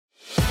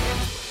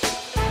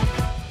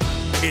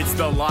It's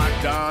the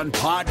Locked On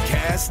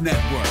Podcast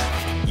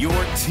Network, your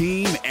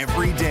team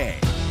every day.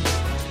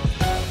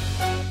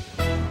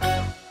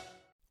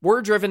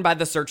 We're driven by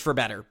the search for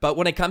better, but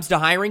when it comes to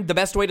hiring, the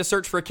best way to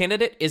search for a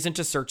candidate isn't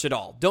to search at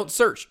all. Don't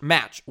search,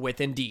 match with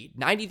Indeed.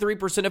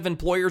 93% of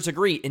employers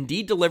agree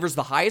Indeed delivers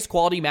the highest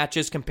quality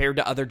matches compared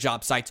to other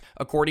job sites,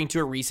 according to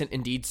a recent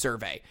Indeed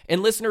survey.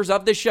 And listeners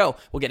of this show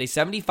will get a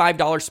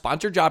 $75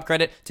 sponsored job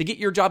credit to get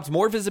your jobs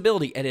more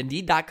visibility at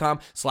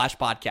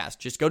Indeed.com/podcast.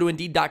 Just go to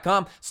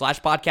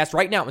Indeed.com/podcast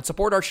right now and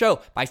support our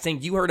show by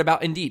saying you heard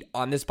about Indeed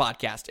on this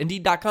podcast.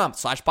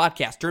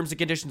 Indeed.com/podcast. Terms and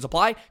conditions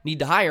apply. Need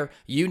to hire?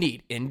 You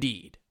need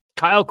Indeed.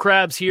 Kyle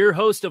Krabs here,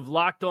 host of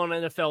Locked On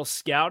NFL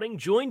Scouting.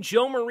 Join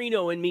Joe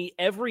Marino and me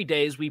every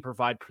day as we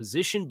provide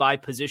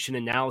position-by-position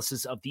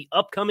analysis of the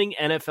upcoming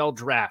NFL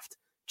Draft.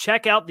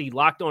 Check out the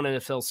Locked On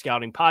NFL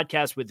Scouting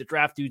podcast with the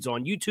Draft Dudes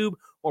on YouTube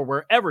or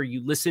wherever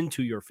you listen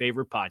to your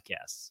favorite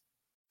podcasts.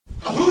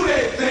 Who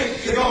they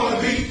think they're gonna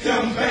beat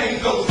them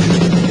Bengals?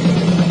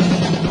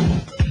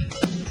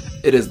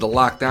 It is the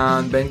Locked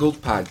On Bengals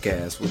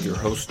podcast with your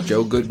hosts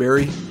Joe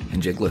Goodberry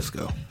and Jake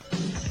Lisco.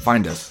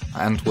 Find us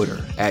on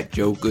Twitter at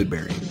Joe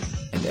Goodberry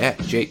and at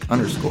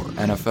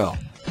Jake_NFL.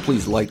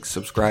 Please like,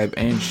 subscribe,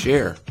 and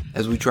share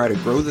as we try to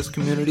grow this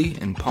community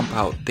and pump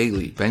out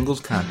daily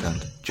Bengals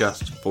content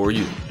just for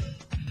you. Who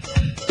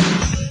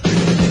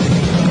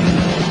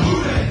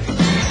they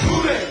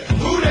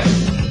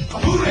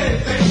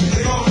think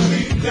they're gonna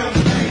beat them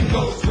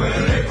Bengals?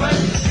 Where they play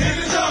in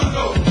the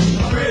jungle.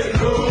 I'm ready to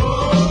go.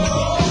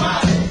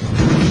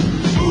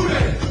 Who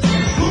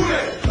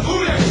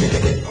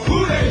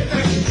they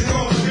think they're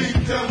gonna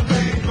beat them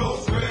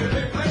Bengals? Where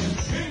they play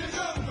in the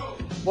jungle.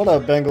 What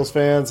up, Bengals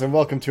fans, and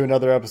welcome to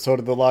another episode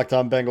of the Locked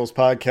On Bengals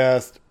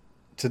podcast.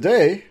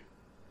 Today,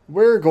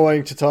 we're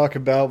going to talk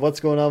about what's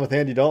going on with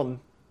Andy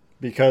Dalton,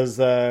 because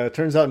it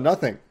turns out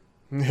nothing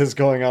is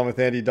going on with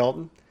Andy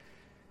Dalton.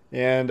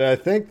 And I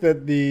think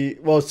that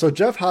so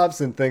Jeff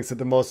Hobson thinks that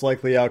the most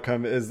likely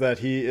outcome is that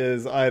he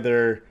is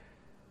either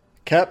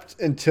kept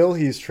until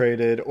he's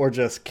traded or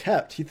just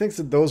kept. He thinks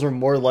that those are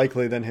more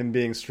likely than him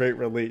being straight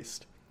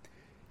released.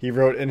 He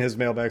wrote in his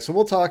mailbag. So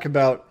we'll talk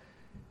about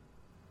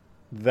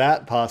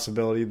that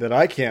possibility that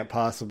I can't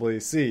possibly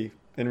see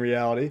in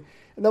reality.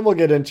 And then we'll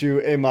get into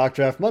a mock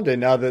draft Monday.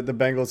 Now that the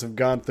Bengals have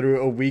gone through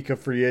a week of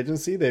free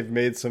agency, they've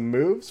made some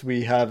moves.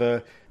 We have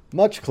a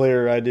much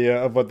clearer idea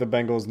of what the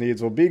Bengals'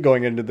 needs will be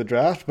going into the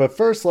draft. But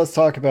first, let's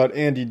talk about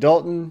Andy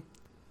Dalton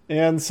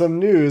and some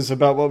news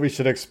about what we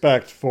should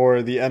expect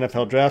for the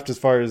NFL draft as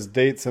far as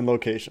dates and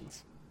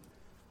locations.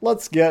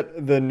 Let's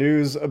get the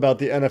news about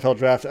the NFL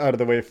draft out of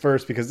the way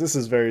first, because this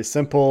is very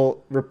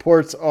simple.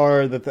 Reports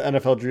are that the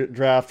NFL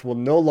draft will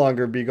no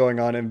longer be going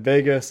on in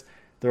Vegas.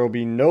 There will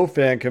be no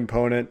fan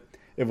component.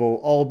 It will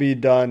all be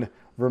done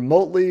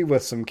remotely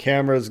with some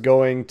cameras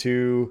going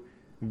to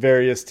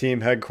various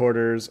team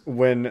headquarters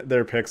when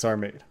their picks are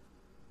made.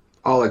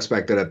 All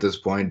expected at this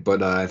point,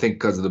 but I think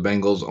because of the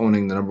Bengals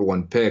owning the number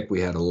one pick, we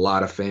had a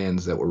lot of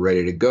fans that were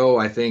ready to go.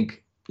 I think,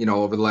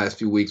 over the last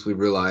few weeks, we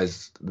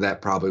realized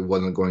that probably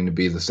wasn't going to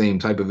be the same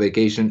type of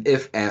vacation,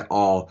 if at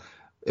all,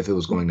 if it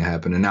was going to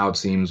happen. And now it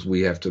seems we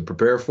have to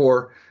prepare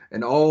for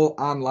an all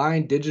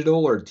online,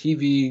 digital, or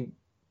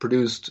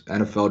TV-produced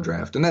NFL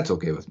draft, and that's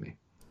okay with me.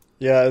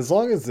 Yeah, as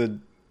long as the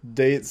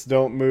dates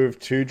don't move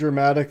too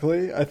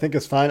dramatically, I think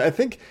it's fine. I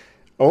think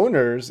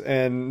owners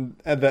and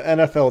the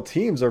NFL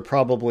teams are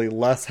probably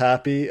less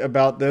happy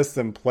about this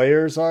than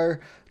players are.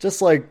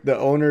 Just like the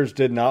owners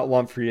did not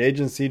want free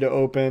agency to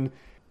open,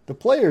 the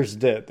players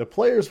did. The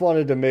players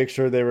wanted to make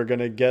sure they were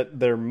going to get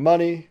their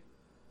money.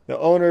 The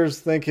owners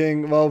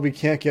thinking, well, we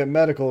can't get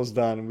medicals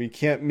done. We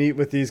can't meet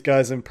with these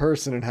guys in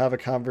person and have a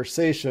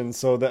conversation.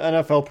 So the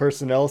NFL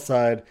personnel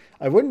side,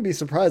 I wouldn't be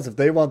surprised if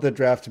they want the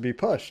draft to be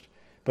pushed.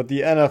 But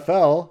the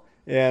NFL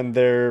and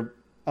their,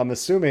 I'm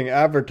assuming,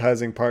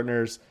 advertising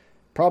partners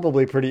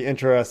probably pretty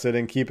interested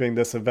in keeping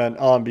this event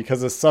on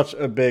because it's such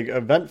a big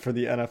event for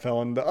the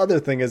NFL. And the other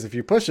thing is, if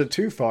you push it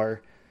too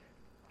far,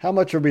 how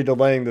much are we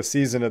delaying the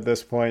season at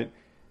this point,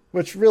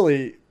 which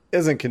really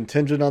isn't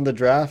contingent on the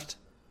draft.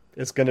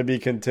 It's going to be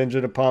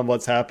contingent upon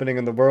what's happening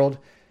in the world.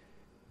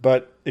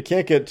 But it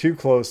can't get too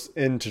close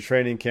into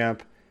training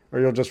camp or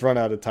you'll just run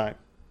out of time.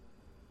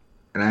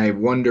 And I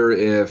wonder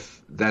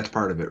if that's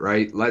part of it,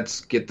 right?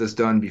 Let's get this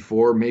done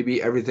before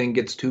maybe everything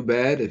gets too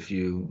bad. If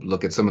you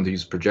look at some of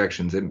these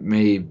projections, it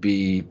may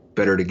be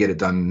better to get it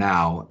done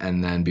now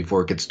and then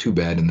before it gets too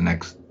bad in the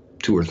next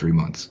 2 or 3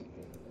 months.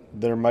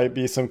 There might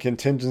be some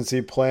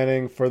contingency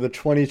planning for the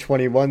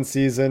 2021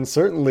 season,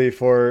 certainly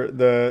for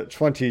the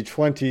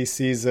 2020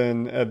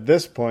 season at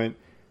this point.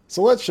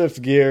 So let's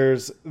shift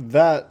gears.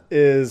 That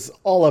is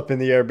all up in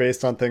the air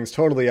based on things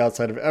totally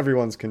outside of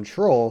everyone's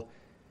control.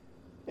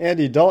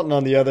 Andy Dalton,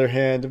 on the other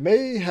hand,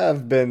 may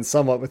have been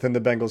somewhat within the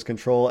Bengals'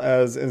 control,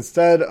 as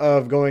instead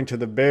of going to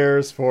the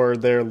Bears for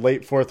their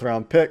late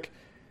fourth-round pick,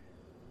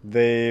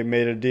 they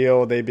made a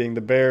deal, they being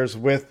the Bears,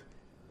 with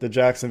the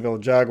Jacksonville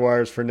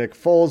Jaguars for Nick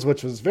Foles,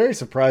 which was very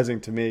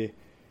surprising to me.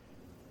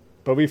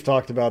 But we've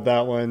talked about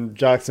that one.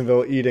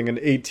 Jacksonville eating an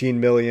 $18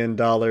 million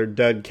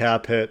dead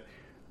cap hit.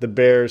 The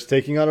Bears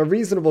taking on a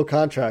reasonable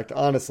contract,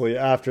 honestly,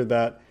 after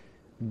that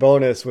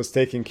bonus was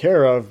taken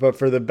care of. But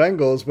for the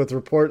Bengals, with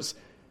reports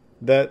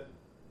that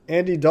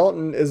Andy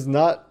Dalton is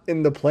not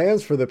in the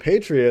plans for the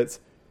Patriots,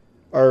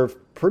 are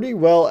pretty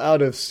well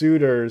out of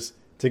suitors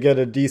to get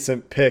a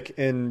decent pick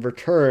in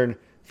return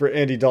for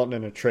Andy Dalton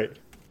in a trade.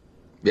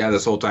 Yeah,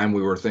 this whole time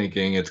we were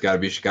thinking it's got to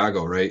be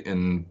Chicago, right?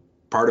 And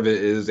part of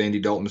it is Andy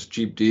Dalton's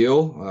cheap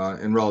deal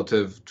in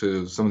relative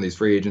to some of these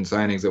free agent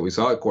signings that we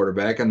saw at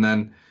quarterback, and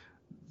then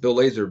Bill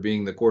Lazor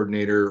being the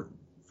coordinator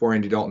for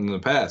Andy Dalton in the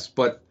past.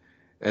 But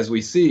as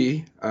we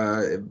see,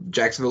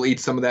 Jacksonville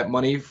eats some of that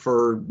money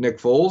for Nick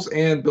Foles,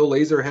 and Bill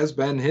Lazor has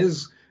been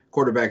his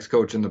quarterback's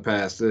coach in the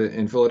past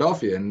in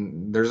Philadelphia,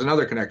 and there's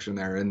another connection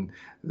there, and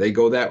they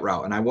go that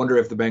route. And I wonder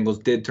if the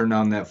Bengals did turn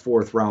down that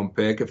 4th-round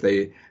pick, if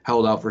they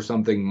held out for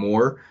something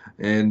more,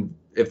 and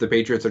if the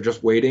Patriots are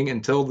just waiting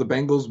until the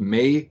Bengals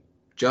may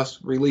just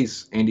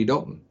release Andy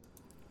Dalton.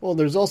 Well,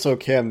 there's also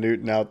Cam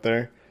Newton out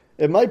there.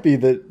 It might be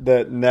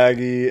that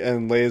Nagy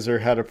and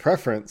Lazor had a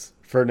preference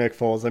for Nick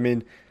Foles. I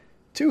mean,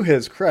 to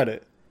his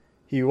credit,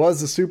 he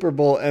was a Super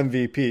Bowl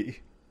MVP.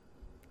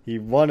 He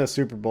won a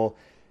Super Bowl.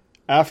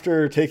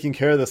 After taking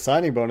care of the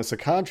signing bonus, the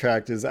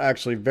contract is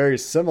actually very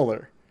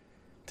similar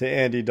to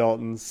Andy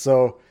Dalton's.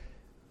 So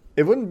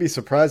it wouldn't be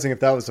surprising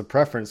if that was a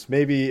preference.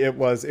 Maybe it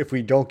was, if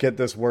we don't get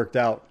this worked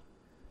out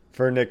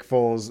for Nick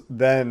Foles,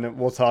 then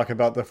we'll talk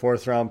about the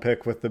 4th-round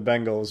pick with the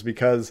Bengals,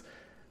 because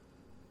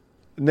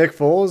Nick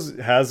Foles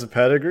has a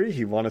pedigree.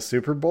 He won a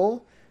Super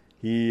Bowl.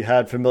 He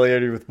had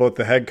familiarity with both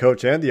the head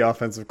coach and the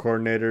offensive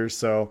coordinator,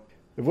 so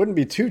it wouldn't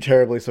be too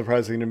terribly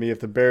surprising to me if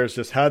the Bears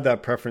just had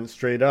that preference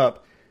straight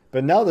up.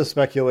 But now the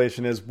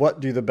speculation is, what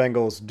do the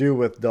Bengals do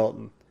with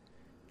Dalton?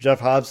 Jeff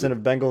Hobson of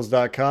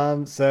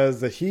Bengals.com says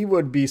that he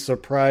would be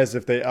surprised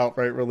if they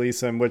outright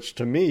release him, which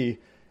to me,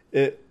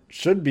 it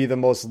should be the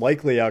most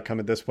likely outcome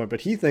at this point.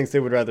 But he thinks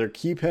they would rather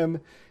keep him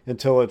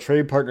until a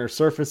trade partner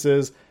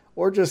surfaces,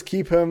 or just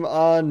keep him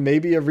on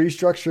maybe a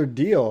restructured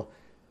deal.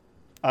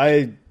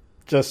 I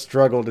just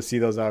struggle to see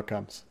those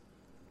outcomes.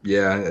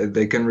 Yeah,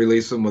 they can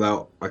release him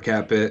without a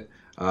cap hit.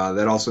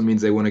 That also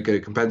means they wouldn't get a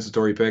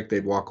compensatory pick.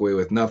 They'd walk away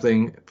with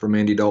nothing from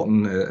Andy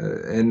Dalton.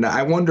 And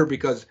I wonder,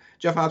 because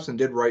Jeff Hobson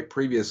did write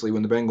previously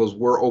when the Bengals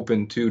were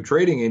open to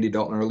trading Andy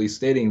Dalton, or at least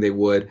stating they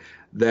would,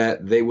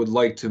 that they would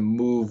like to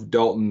move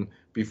Dalton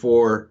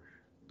before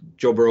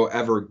Joe Burrow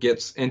ever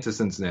gets into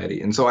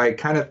Cincinnati. And so I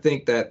kind of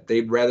think that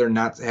they'd rather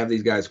not have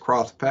these guys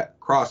cross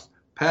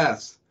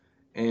paths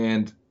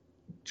and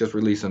just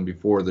release them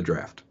before the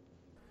draft.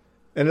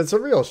 And it's a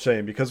real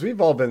shame, because we've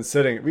been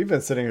sitting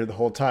here the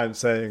whole time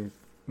saying,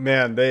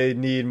 man, they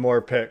need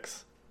more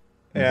picks.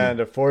 Mm-hmm. And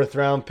a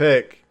 4th-round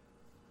pick,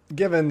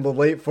 given the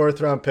late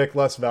 4th-round pick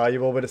less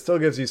valuable, but it still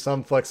gives you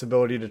some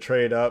flexibility to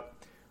trade up,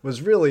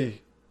 was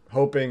really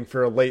hoping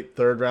for a late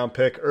 3rd-round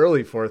pick,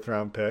 early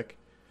 4th-round pick.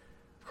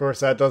 Of course,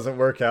 that doesn't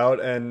work out,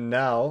 and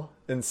now,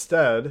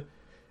 instead,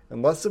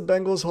 unless the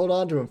Bengals hold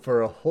on to him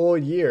for a whole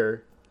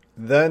year,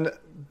 then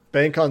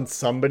bank on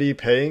somebody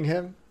paying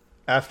him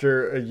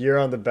after a year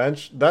on the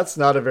bench, that's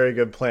not a very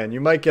good plan.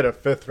 You might get a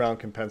 5th-round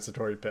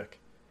compensatory pick.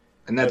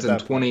 And that's in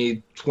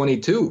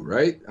 2022,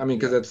 right? I mean,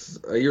 because that's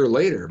a year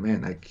later.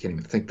 Man, I can't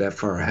even think that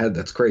far ahead.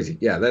 That's crazy.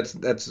 Yeah,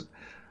 it's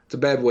a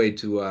bad way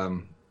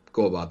to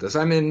go about this.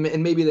 I mean,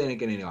 and maybe they didn't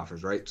get any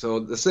offers, right? So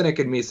the cynic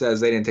in me says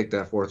they didn't take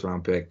that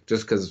 4th-round pick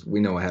just because we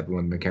know what happened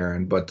with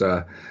McCarron. But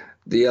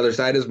the other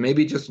side is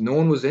maybe just no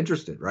one was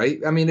interested, right?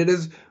 I mean,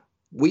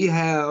 we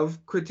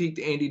have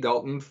critiqued Andy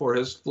Dalton for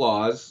his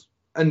flaws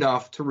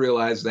enough to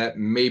realize that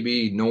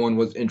maybe no one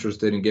was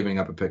interested in giving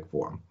up a pick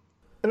for him.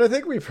 And I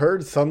think we've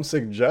heard some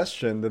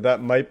suggestion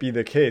that might be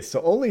the case.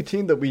 The only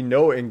team that we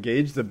know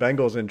engaged the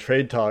Bengals in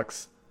trade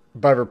talks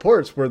by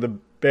reports were the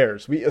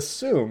Bears. We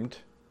assumed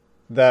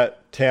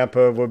that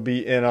Tampa would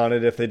be in on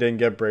it if they didn't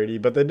get Brady,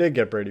 but they did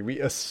get Brady. We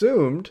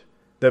assumed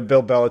that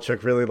Bill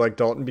Belichick really liked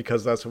Dalton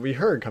because that's what we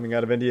heard coming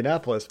out of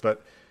Indianapolis,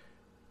 but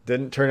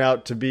didn't turn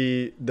out to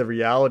be the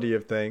reality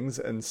of things.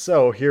 And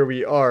so here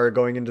we are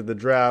going into the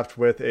draft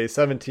with a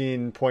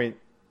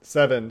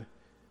 $17.7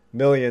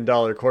 million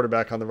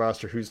quarterback on the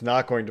roster who's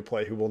not going to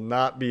play, who will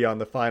not be on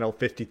the final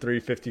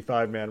 53,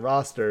 55-man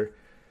roster.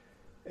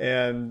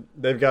 And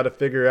they've got to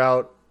figure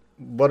out,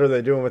 what are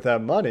they doing with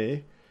that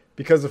money?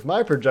 Because if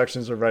my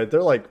projections are right,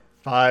 they're like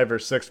 $5 or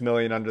 $6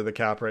 million under the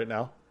cap right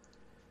now.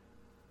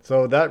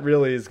 So that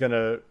really is going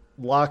to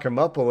lock them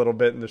up a little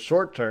bit in the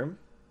short term.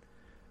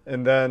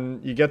 And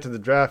then you get to the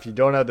draft, you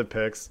don't have the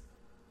picks.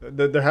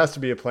 There has to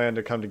be a plan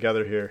to come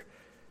together here.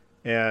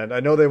 And I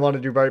know they want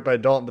to do right by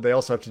Dalton, but they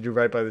also have to do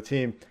right by the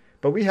team.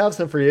 But we have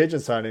some free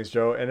agent signings,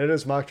 Joe, and it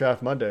is Mock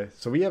Draft Monday.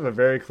 So we have a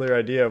very clear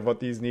idea of what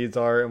these needs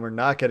are, and we're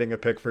not getting a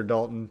pick for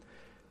Dalton.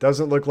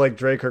 Doesn't look like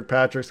Dre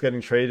Kirkpatrick's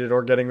getting traded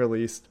or getting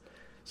released.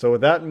 So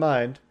with that in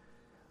mind,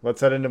 let's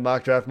head into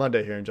Mock Draft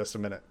Monday here in just a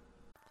minute.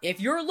 If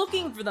you're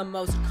looking for the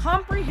most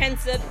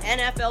comprehensive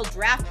NFL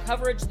draft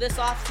coverage this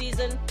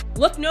offseason,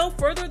 look no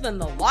further than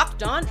the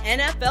Locked On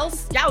NFL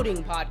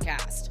Scouting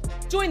Podcast.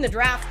 Join the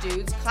draft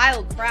dudes,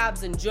 Kyle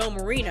Krabs and Joe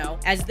Marino,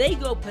 as they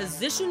go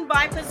position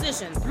by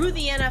position through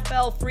the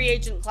NFL free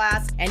agent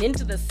class and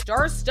into the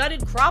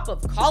star-studded crop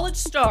of college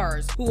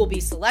stars who will be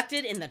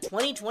selected in the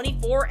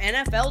 2024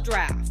 NFL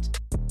Draft.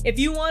 If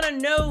you want to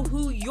know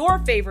who your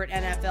favorite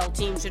NFL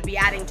team should be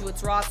adding to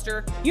its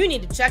roster, you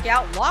need to check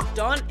out Locked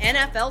On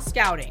NFL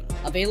Scouting,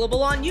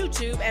 available on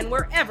YouTube and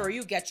wherever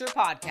you get your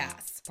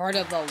podcasts. Part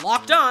of the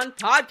Locked On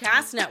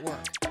Podcast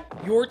Network,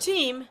 your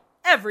team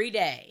every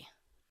day.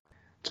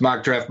 It's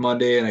Mock Draft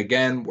Monday, and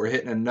again, we're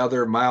hitting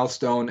another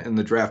milestone in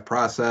the draft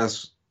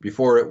process.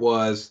 Before it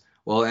was,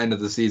 well, end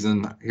of the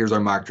season, here's our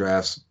mock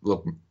drafts.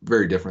 Look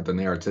very different than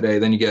they are today.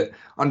 Then you get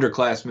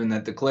underclassmen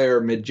that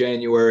declare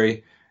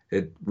mid-January.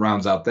 It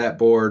rounds out that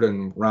board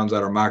and rounds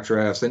out our mock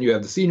drafts. Then you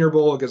have the Senior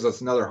Bowl. It gives us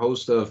another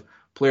host of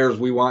players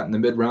we want in the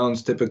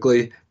mid-rounds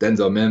typically.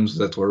 Denzel Mims,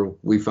 that's where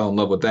we fell in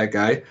love with that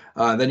guy.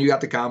 Then you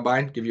got the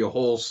Combine, give you a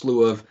whole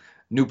slew of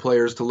new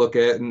players to look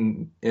at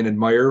and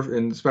admire,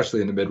 and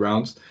especially in the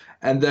mid-rounds.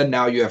 And then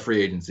now you have free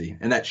agency,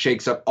 and that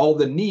shakes up all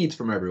the needs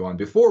from everyone.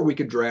 Before we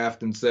could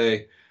draft and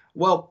say,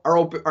 well,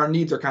 our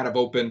needs are kind of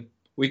open.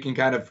 We can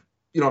kind of,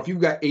 if you've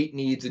got 8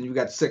 needs and you've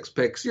got 6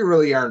 picks, you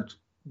really aren't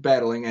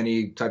battling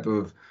any type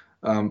of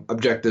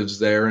objectives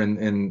there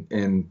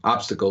and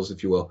obstacles,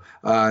 if you will.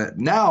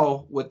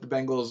 Now, with the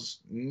Bengals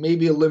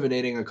maybe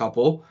eliminating a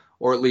couple,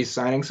 or at least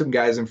signing some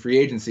guys in free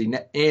agency,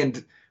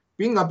 and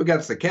being up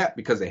against the cap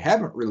because they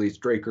haven't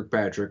released Drake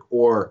Kirkpatrick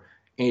or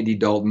Andy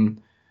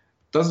Dalton,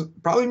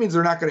 probably means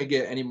they're not going to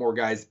get any more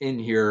guys in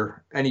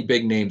here, any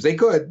big names. They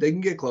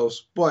can get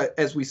close, but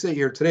as we sit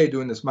here today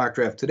doing this mock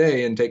draft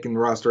today and taking the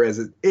roster as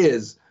it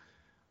is,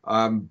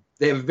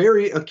 they have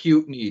very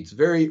acute needs,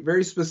 very,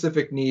 very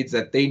specific needs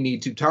that they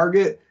need to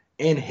target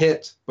and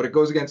hit, but it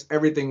goes against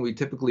everything we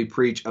typically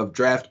preach of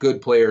draft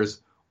good players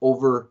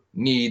over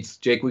needs.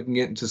 Jake, we can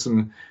get into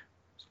some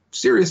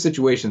serious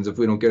situations if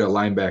we don't get a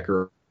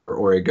linebacker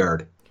or a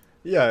guard.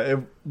 Yeah, it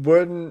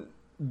wouldn't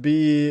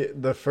be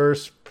the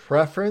first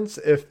preference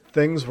if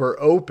things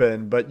were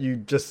open, but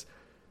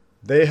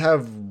they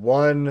have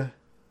one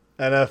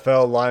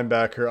NFL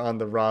linebacker on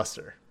the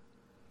roster,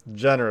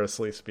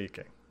 generously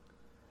speaking.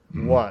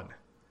 One.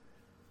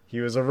 He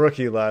was a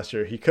rookie last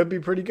year. He could be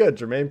pretty good.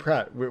 Jermaine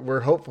Pratt. We're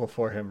hopeful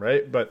for him,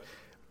 right? But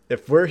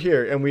if we're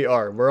here, and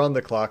we're on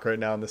the clock right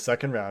now in the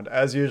second round.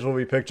 As usual,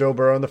 we pick Joe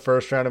Burrow in the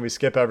first round and we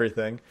skip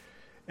everything.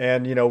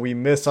 And, we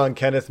miss on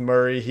Kenneth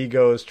Murray. He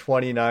goes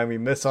 29. We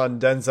miss on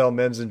Denzel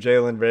Mims and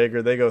Jalen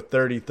Reagor. They go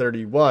 30,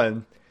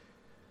 31.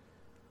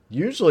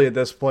 Usually at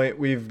this point,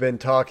 we've been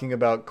talking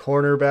about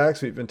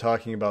cornerbacks. We've been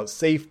talking about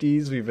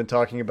safeties. We've been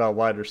talking about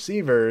wide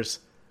receivers.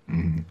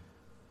 Mm-hmm.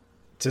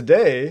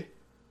 Today,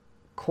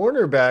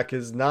 cornerback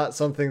is not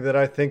something that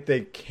I think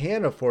they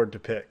can afford to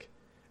pick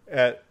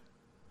at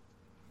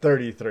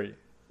 33.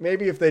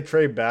 Maybe if they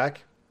trade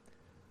back,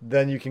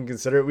 then you can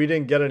consider it. We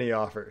didn't get any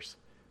offers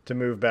to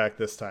move back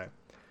this time.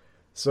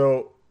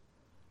 So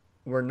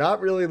we're not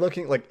really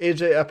looking like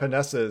AJ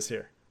Epinesa is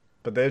here,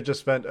 but they've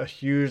just spent a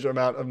huge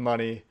amount of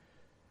money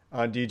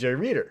on DJ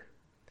Reader.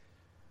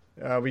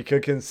 We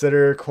could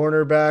consider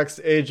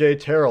cornerbacks AJ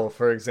Terrell,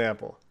 for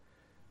example.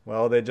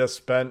 Well, they just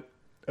spent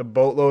a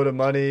boatload of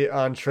money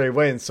on Trey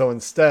Wayne. So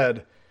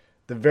instead,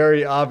 the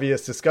very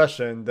obvious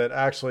discussion that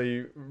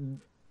actually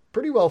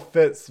pretty well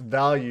fits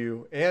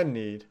value and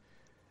need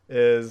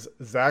is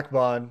Zach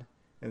Bond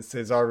and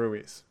Cesar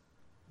Ruiz.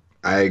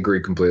 I agree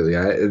completely.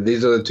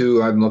 These are the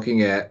two I'm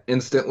looking at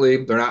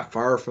instantly. They're not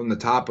far from the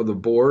top of the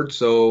board.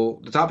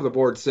 So the top of the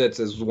board sits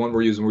as the one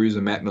we're using. We're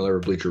using Matt Miller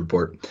of Bleacher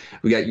Report.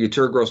 We got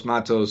Yetur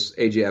Gross-Matos,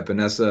 AJ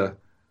Epinesa,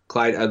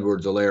 Clyde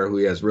Edwards-Helaire, who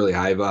he has really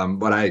high of,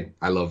 but I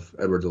love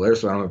Edwards-Helaire,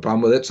 so I don't have a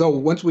problem with it. So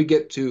once we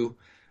get to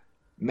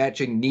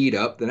matching need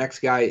up, the next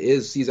guy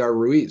is Cesar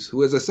Ruiz,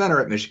 who is a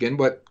center at Michigan,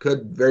 but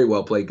could very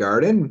well play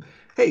guard. And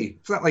hey,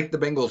 it's not like the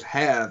Bengals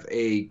have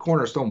a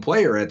cornerstone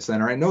player at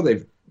center. I know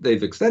they've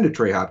extended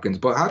Trey Hopkins,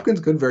 but Hopkins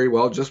could very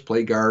well just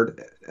play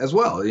guard as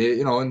well.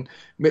 And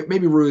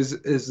maybe Ruiz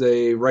is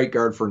a right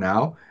guard for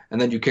now, and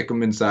then you kick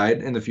him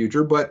inside in the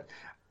future. But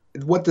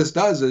what this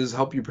does is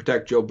help you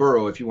protect Joe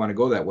Burrow if you want to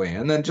go that way.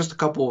 And then just a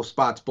couple of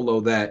spots below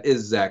that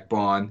is Zach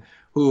Bond,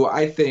 who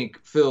I think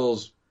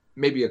fills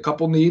maybe a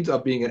couple needs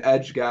of being an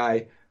edge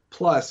guy.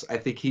 Plus, I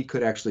think he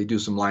could actually do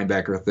some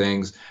linebacker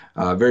things,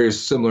 very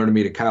similar to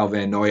me to Kyle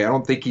Van Noy. I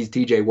don't think he's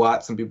TJ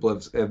Watt. Some people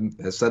have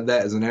said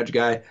that as an edge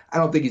guy. I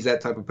don't think he's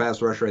that type of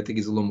pass rusher. I think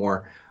he's a little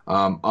more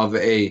of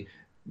a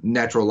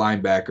natural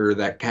linebacker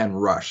that can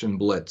rush and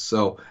blitz.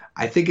 So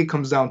I think it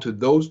comes down to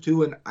those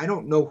two, and I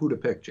don't know who to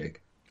pick,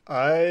 Jake.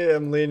 I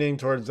am leaning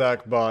towards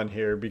Zach Bond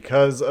here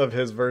because of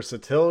his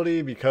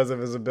versatility, because of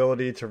his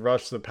ability to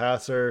rush the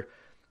passer.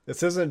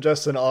 This isn't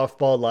just an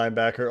off-ball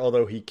linebacker,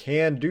 although he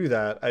can do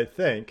that, I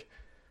think.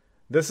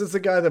 This is the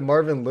guy that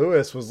Marvin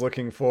Lewis was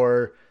looking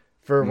for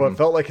what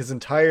felt like his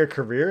entire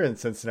career in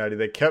Cincinnati.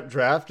 They kept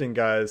drafting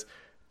guys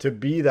to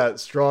be that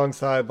strong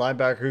side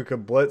linebacker who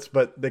could blitz,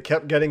 but they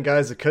kept getting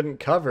guys that couldn't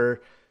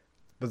cover.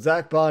 But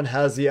Zach Bond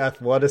has the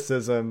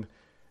athleticism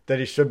that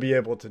he should be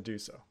able to do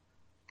so.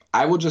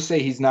 I will just say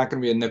he's not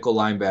going to be a nickel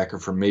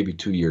linebacker for maybe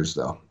 2 years,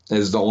 though,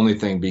 is the only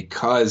thing,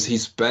 because he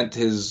spent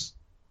his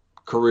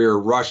career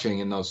rushing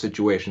in those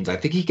situations. I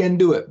think he can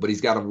do it, but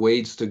he's got a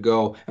ways to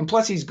go. And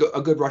plus, he's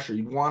a good rusher.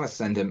 You'd want to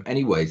send him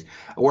anyways.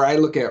 Where I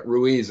look at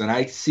Ruiz, and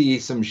I see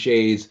some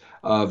shades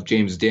of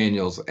James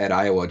Daniels at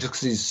Iowa, just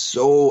because he's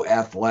so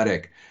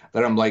athletic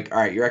that I'm like,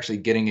 all right, you're actually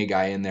getting a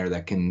guy in there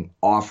that can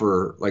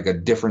offer like a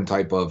different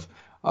type of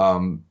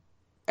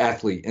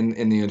athlete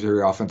in the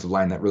interior offensive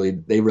line that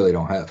they really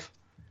don't have.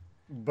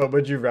 But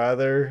would you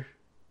rather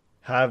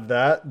have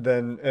that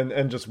than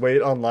and just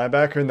wait on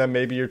linebacker, and then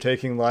maybe you're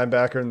taking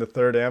linebacker in the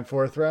 3rd and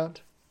 4th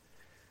round?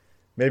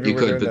 Maybe You we're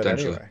could doing that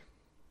potentially. anyway.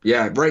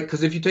 Yeah, right.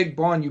 Because if you take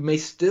Bond, you may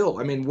still.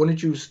 I mean,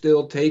 wouldn't you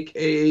still take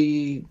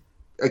a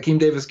Akeem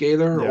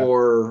Davis-Gaither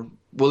or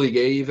Willie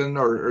Gay even,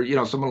 or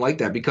someone like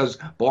that? Because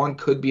Bond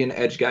could be an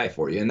edge guy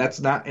for you, and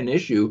that's not an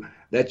issue.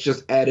 That's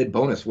just added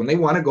bonus. When they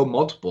want to go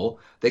multiple,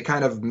 they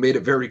kind of made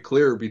it very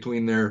clear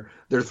between their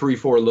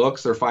 3-4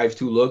 looks, their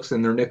 5-2 looks,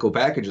 and their nickel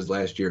packages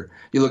last year.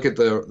 You look at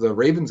the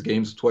Ravens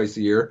games twice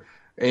a year,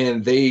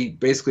 and they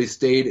basically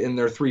stayed in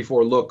their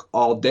 3-4 look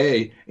all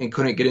day and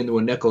couldn't get into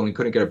a nickel and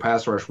couldn't get a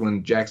pass rush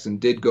when Jackson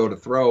did go to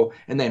throw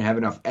and then have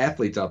enough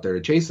athletes out there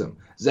to chase him.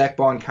 Zach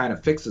Bond kind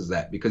of fixes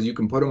that, because you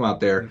can put him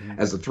out there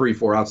as a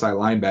 3-4 outside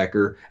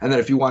linebacker, and then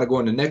if you want to go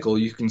into nickel,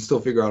 you can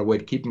still figure out a way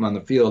to keep him on the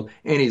field,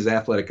 and he's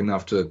athletic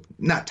enough to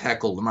not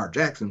tackle Lamar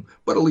Jackson,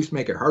 but at least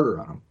make it harder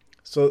on him.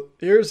 So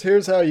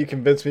here's how you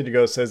convince me to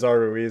go Cesar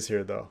Ruiz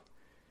here, though.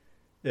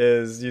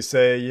 Is you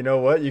say, you know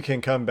what, you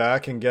can come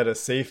back and get a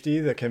safety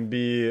that can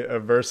be a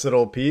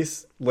versatile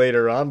piece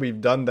later on.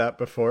 We've done that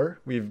before.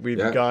 We've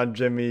gone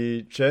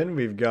Jimmy Chin,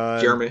 we've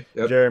gone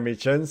Jeremy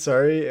Chin,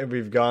 and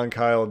we've gone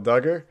Kyle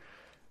Duggar.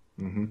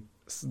 Mm-hmm.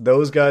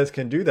 Those guys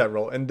can do that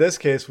role. In this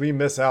case, we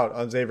miss out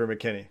on Xavier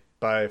McKinney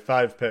by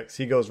 5 picks.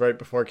 He goes right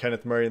before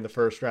Kenneth Murray in the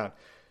 1st round.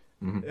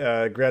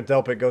 Mm-hmm. Grant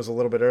Delpit goes a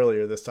little bit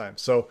earlier this time.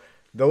 So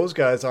those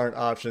guys aren't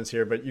options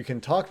here, but you can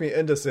talk me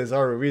into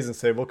Cesar Ruiz and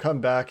say, we'll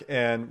come back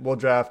and we'll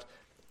draft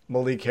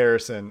Malik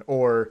Harrison,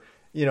 or,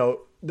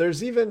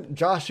 there's even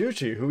Josh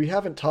Uche, who we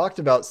haven't talked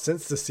about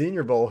since the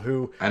Senior Bowl,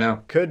 who I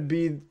know could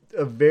be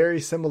a very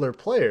similar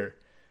player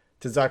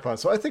to Zach Bond.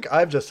 So I think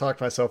I've just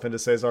talked myself into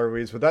Cesar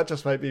Ruiz, but that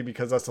just might be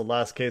because that's the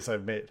last case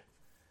I've made.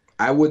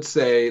 I would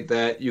say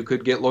that you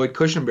could get Lloyd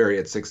Cushenberry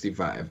at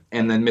 65,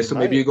 and then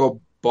maybe you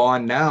go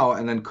Bond now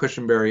and then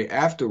Cushenberry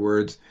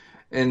afterwards.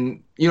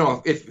 And,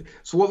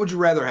 what would you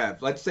rather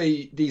have? Let's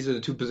say these are the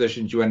 2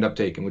 positions you end up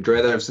taking. Would you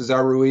rather have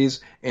Cesar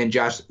Ruiz and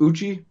Josh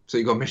Uche? So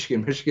you go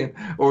Michigan,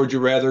 or would you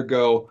rather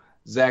go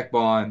Zach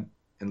Bond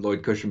and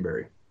Lloyd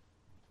Cushenberry?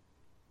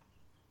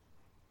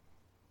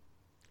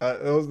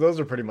 Those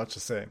are pretty much the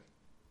same.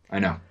 I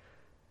know.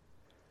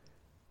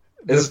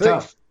 It's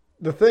tough.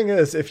 The thing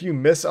is, if you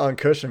miss on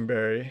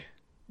Cushenberry,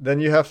 then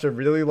you have to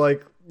really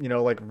like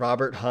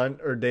Robert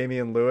Hunt or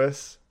Damian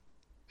Lewis.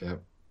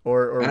 Yep.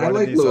 Or and one I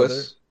like of these Lewis.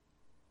 other.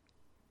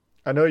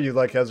 I know you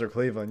like Ezra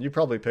Cleveland. You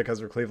probably pick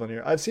Ezra Cleveland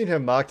here. I've seen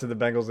him mocked to the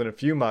Bengals in a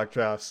few mock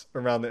drafts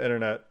around the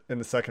internet in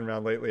the 2nd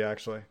round lately,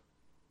 actually.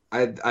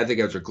 I think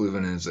Ezra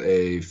Cleveland is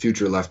a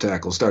future left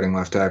tackle, starting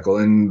left tackle,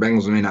 and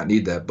Bengals may not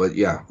need that, but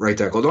yeah, right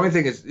tackle. The only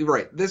thing is,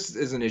 this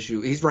is an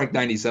issue. He's ranked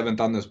 97th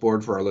on this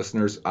board for our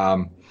listeners.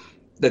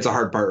 That's a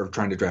hard part of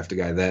trying to draft a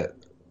guy that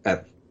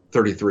at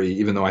 33,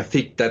 even though I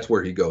think that's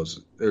where he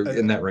goes,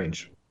 in that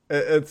range.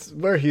 It's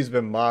where he's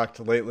been mocked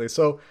lately.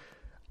 So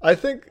I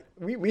think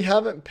we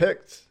haven't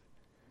picked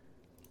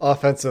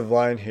offensive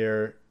line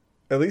here,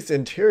 at least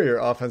interior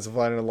offensive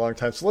line, in a long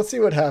time. So let's see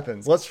what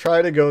happens. Let's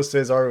try to go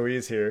Cesar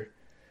Ruiz here.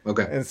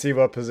 Okay. And see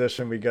what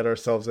position we get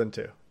ourselves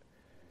into.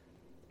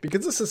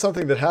 Because this is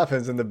something that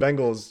happens in the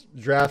Bengals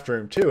draft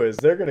room too, is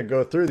they're going to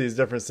go through these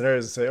different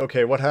scenarios and say,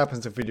 okay, what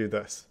happens if we do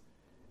this?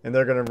 And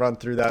they're going to run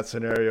through that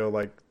scenario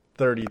like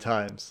 30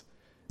 times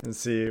and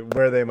see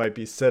where they might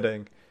be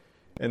sitting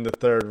in the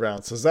 3rd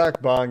round. So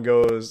Zach Bond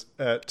goes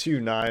at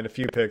 2-9, a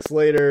few picks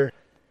later.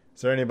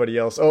 Is there anybody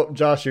else? Oh,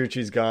 Josh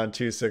Uche's gone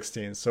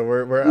 2-16. So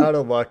we're out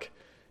of luck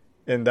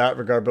in that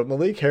regard. But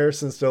Malik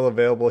Harrison's still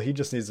available. He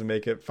just needs to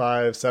make it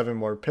 5-7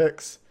 more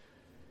picks.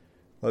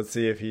 Let's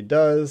see if he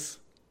does.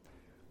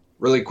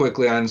 Really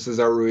quickly on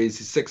Cesar Ruiz,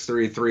 he's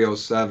 6'3",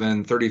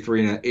 307,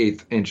 33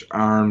 1/8 inch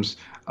arms,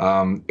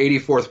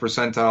 84th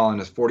percentile on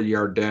his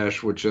 40-yard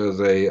dash, which is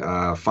a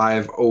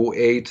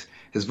 5.08.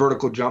 His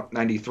vertical jump,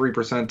 93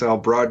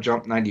 percentile. Broad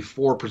jump,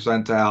 94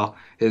 percentile.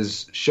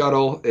 His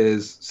shuttle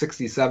is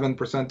 67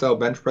 percentile.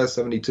 Bench press,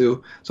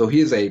 72. So he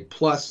is a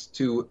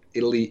 +2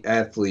 elite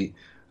athlete.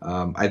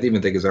 I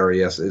even think his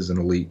RAS is an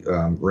elite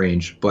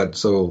range. But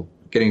so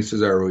getting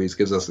Cesar Ruiz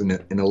gives us an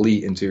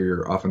elite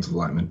interior offensive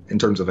lineman in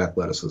terms of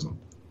athleticism.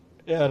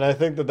 Yeah, and I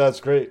think that's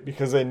great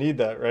because they need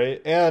that,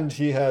 right? And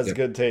he has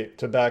good tape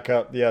to back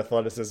up the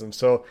athleticism.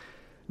 So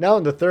now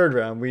in the 3rd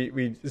round,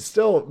 we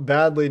still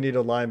badly need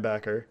a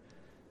linebacker.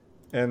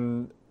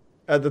 And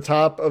at the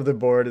top of the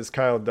board is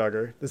Kyle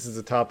Duggar. This is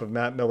the top of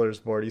Matt Miller's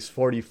board. He's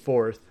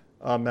 44th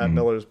on Matt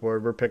Miller's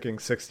board. We're picking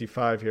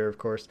 65 here, of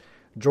course.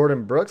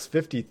 Jordan Brooks,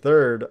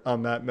 53rd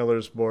on Matt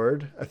Miller's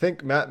board. I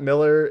think Matt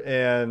Miller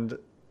and Todd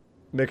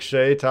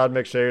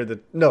McShay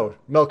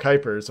Mel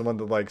Kiper is the one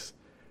that likes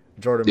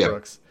Jordan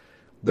Brooks.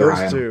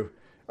 Those two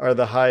are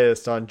the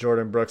highest on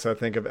Jordan Brooks, I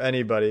think, of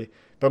anybody.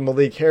 But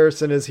Malik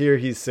Harrison is here.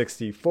 He's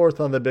 64th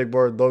on the big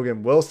board.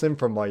 Logan Wilson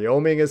from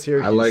Wyoming is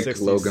here. I like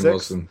Logan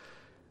Wilson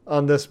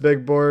on this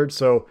big board.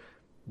 So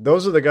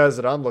those are the guys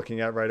that I'm looking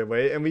at right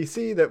away. And we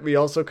see that we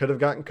also could have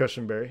gotten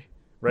Cushenberry,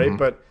 right? Mm-hmm.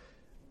 But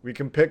we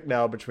can pick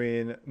now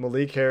between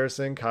Malik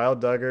Harrison, Kyle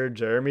Duggar,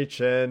 Jeremy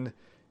Chin,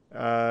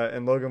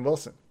 and Logan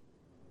Wilson.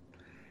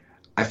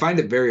 I find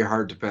it very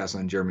hard to pass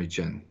on Jeremy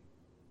Chin.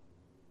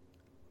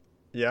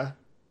 Yeah?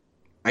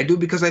 I do,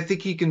 because I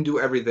think he can do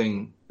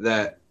everything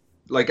that,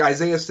 like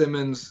Isaiah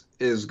Simmons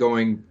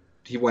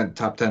he went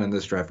top 10 in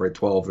this draft, right?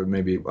 12 or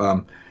maybe.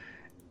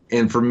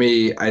 And for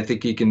me, I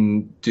think he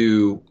can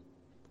do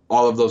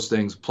all of those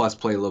things, plus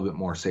play a little bit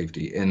more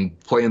safety and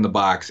play in the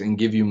box and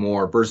give you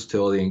more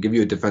versatility and give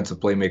you a defensive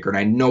playmaker. And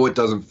I know it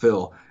doesn't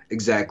fill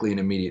exactly an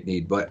immediate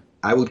need, but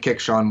I would kick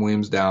Sean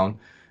Williams down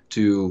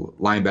to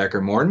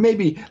linebacker more. And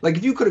maybe, like,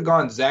 if you could have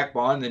gone Zach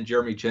Bond and then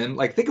Jeremy Chin,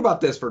 like, think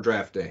about this for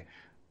draft day.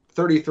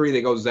 33,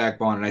 they go Zach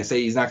Bond, and I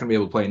say he's not going to be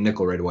able to play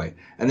nickel right away.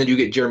 And then you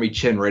get Jeremy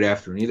Chin right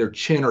after, and either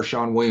Chin or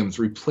Sean Williams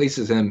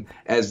replaces him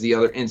as the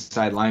other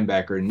inside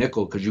linebacker in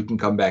nickel, because you can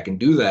come back and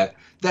do that.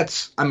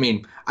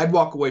 I'd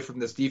walk away from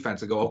this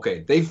defense and go, okay,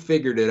 they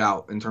figured it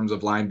out in terms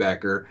of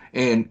linebacker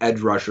and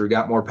edge rusher,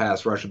 got more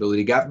pass rush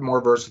ability, got more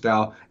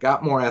versatile,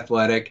 got more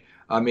athletic.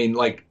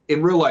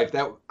 In real life,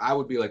 that I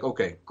would be like,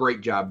 okay, great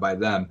job by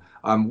them.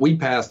 We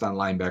passed on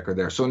linebacker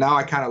there. So now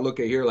I kind of look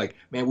at here like,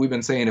 man, we've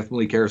been saying if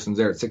Malik Harrison's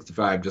there at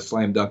 65, just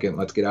slam dunk it and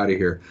let's get out of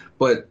here.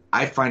 But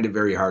I find it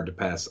very hard to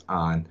pass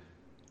on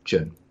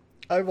Chin.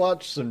 I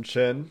watched some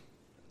Chin.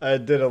 I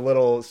did a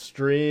little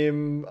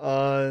stream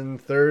on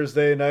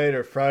Thursday night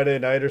or Friday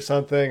night or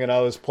something, and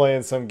I was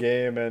playing some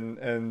game,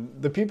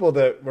 and the people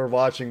that were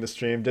watching the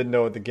stream didn't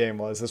know what the game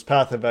was. This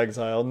Path of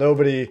Exile.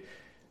 Nobody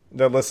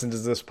that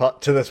listens to this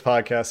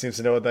podcast seems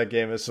to know what that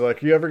game is. So,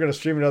 like, are you ever going to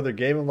stream another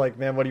game? I'm like,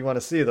 man, what do you want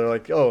to see? They're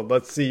like, oh,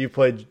 let's see you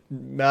play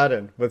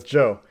Madden with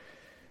Joe.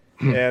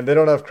 And they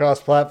don't have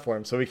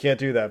cross-platform, so we can't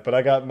do that. But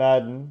I got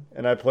Madden,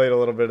 and I played a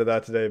little bit of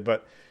that today.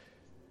 But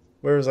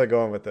where was I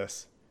going with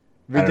this?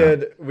 People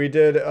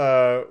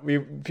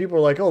were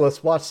like, oh,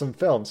 let's watch some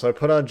film. So I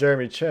put on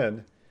Jeremy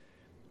Chin,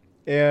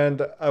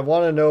 and I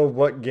want to know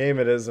what game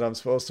it is that I'm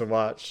supposed to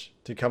watch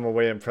to come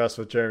away impressed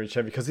with Jeremy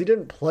Chin, because he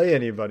didn't play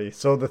anybody.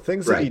 So the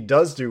things that he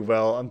does do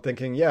well, I'm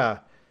thinking, yeah,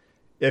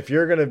 if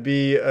you're going to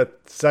be a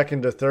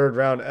second to third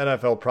round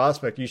NFL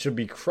prospect, you should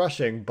be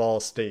crushing Ball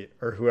State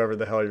or whoever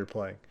the hell you're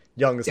playing,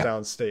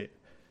 Youngstown State.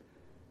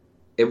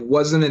 It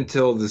wasn't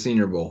until the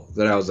Senior Bowl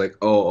that I was like,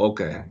 oh,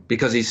 okay.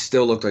 Because he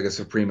still looked like a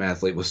supreme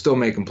athlete, was still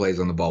making plays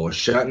on the ball, was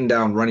shutting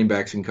down running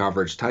backs in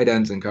coverage, tight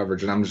ends in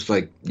coverage. And I'm just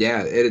like,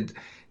 yeah,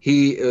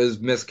 he is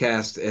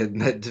miscast in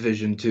that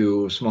Division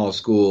II small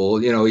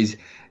school. You know,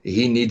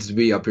 he needs to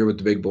be up here with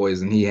the big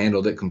boys, and he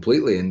handled it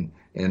completely,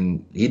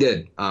 and he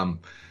did.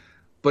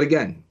 But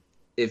again,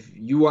 if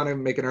you want to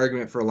make an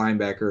argument for a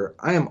linebacker,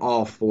 I am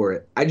all for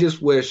it. I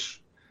just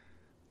wish,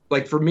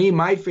 like, for me,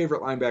 my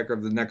favorite linebacker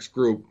of the next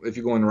group, if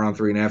you go in round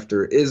 3 and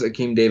after, is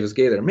Akeem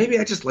Davis-Gaither. Maybe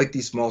I just like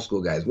these small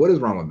school guys. What is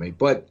wrong with me?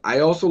 But I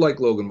also like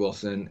Logan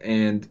Wilson,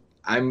 and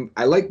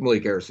I like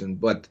Malik Harrison,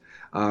 but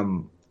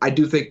I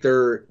do think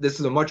this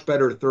is a much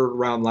better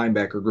third-round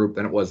linebacker group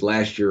than it was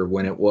last year,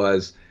 when it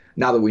was,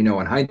 now that we know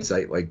in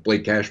hindsight, like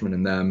Blake Cashman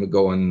and them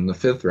going in the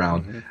 5th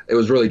round, mm-hmm. It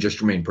was really just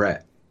Jermaine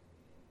Pratt.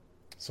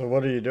 So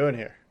what are you doing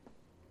here?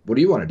 What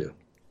do you want to do?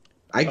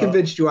 I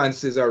convinced you on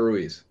Cesar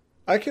Ruiz.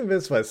 I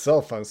convinced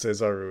myself on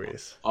Cesar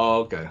Ruiz.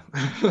 Oh, okay.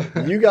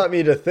 You got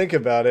me to think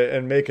about it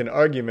and make an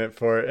argument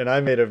for it, and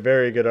I made a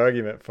very good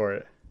argument for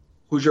it.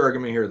 Who's your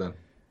argument here, then?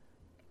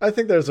 I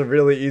think there's a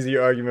really easy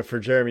argument for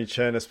Jeremy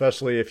Chin,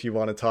 especially if you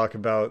want to talk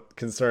about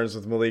concerns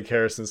with Malik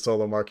Harrison's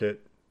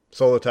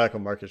solo tackle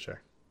market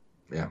share.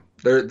 Yeah.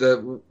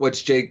 What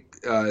Jake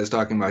is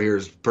talking about here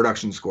is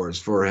production scores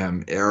for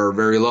him are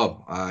very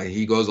low.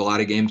 He goes a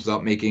lot of games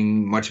without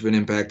making much of an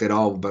impact at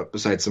all, but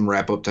besides some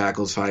wrap-up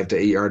tackles 5 to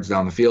 8 yards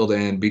down the field.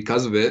 And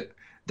because of it,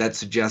 that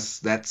suggests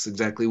that's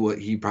exactly what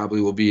he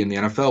probably will be in the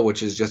NFL,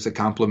 which is just a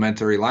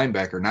complimentary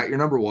linebacker, not your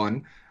number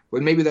one.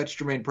 Well, maybe that's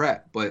Jermaine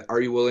Pratt, but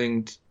are you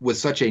willing with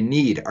such a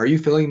need? Are you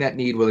filling that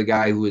need with a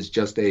guy who is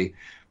just a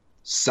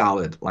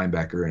solid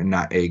linebacker and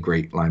not a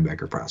great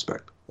linebacker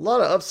prospect? A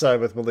lot of upside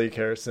with Malik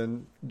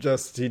Harrison.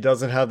 Just he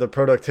doesn't have the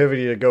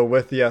productivity to go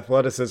with the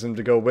athleticism,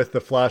 to go with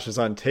the flashes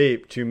on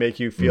tape to make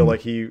you feel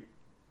like he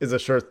is a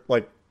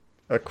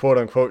quote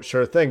unquote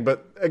sure thing.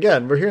 But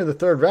again, we're here in the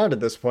 3rd round at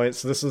this point,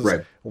 so this is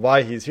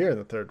why he's here in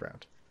the 3rd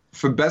round.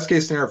 For best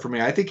case scenario for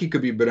me, I think he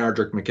could be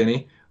Benardrick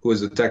McKinney, who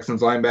is the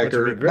Texans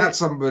linebacker. Not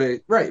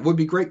somebody, right? It would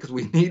be great because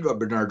we need a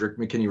Benardrick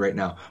McKinney right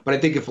now. But I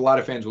think if a lot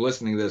of fans were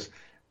listening to this,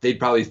 they'd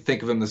probably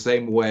think of him the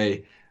same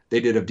way they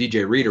did of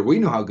DJ Reader. We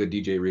know how good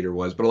DJ Reader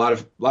was, but a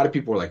lot of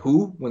people were like,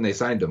 who? When they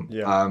signed him.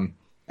 Yeah.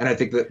 And I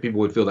think that people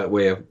would feel that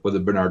way with a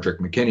Benardrick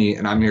McKinney.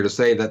 And I'm here to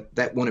say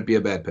that wouldn't be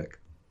a bad pick.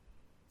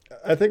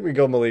 I think we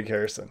go Malik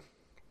Harrison.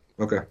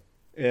 Okay.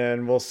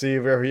 And we'll see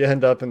where we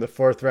end up in the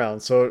 4th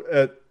round. So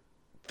at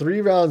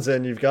 3 rounds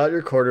in, you've got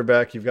your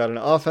quarterback, you've got an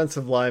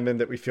offensive lineman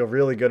that we feel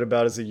really good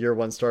about as a year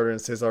 1 starter in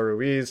Cesar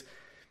Ruiz.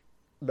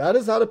 That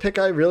is not a pick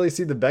I really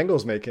see the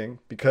Bengals making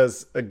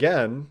because,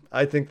 again,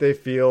 I think they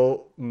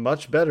feel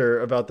much better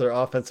about their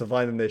offensive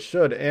line than they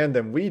should and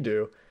than we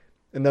do.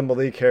 And then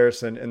Malik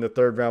Harrison in the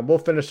 3rd round. We'll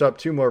finish up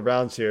 2 more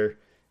rounds here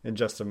in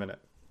just a minute.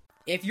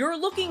 If you're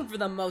looking for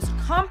the most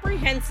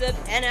comprehensive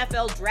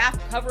NFL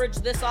draft coverage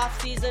this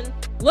offseason,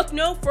 look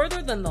no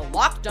further than the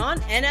Locked On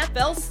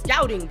NFL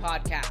Scouting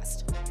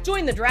Podcast.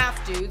 Join the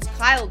draft dudes,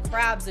 Kyle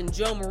Krabs and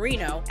Joe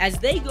Marino, as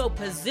they go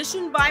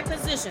position by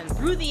position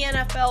through the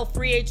NFL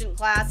free agent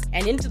class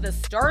and into the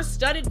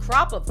star-studded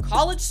crop of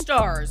college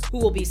stars who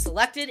will be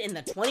selected in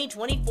the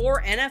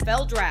 2024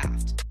 NFL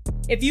Draft.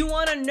 If you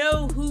want to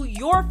know who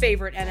your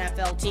favorite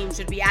NFL team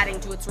should be adding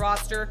to its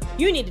roster,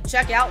 you need to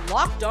check out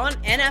Locked On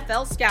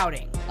NFL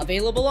Scouting,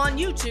 available on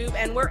YouTube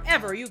and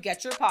wherever you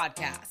get your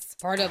podcasts.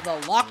 Part of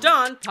the Locked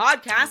On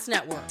Podcast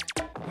Network,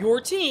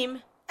 your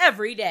team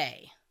every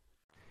day.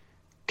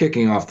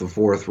 Kicking off the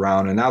 4th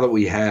round, and now that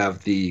we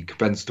have the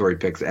compensatory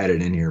picks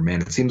added in here,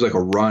 man, it seems like a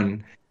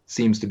run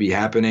seems to be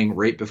happening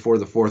right before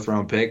the 4th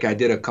round pick. I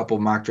did a couple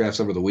mock drafts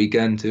over the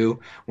weekend, too.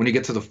 When you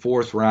get to the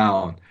 4th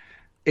round,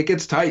 it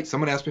gets tight.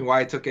 Someone asked me why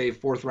I took a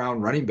 4th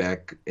round running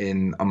back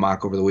in a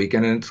mock over the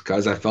weekend, and it's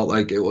because I felt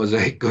like it was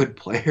a good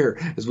player.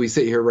 As we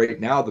sit here right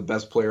now, the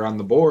best player on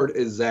the board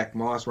is Zach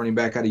Moss, running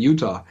back out of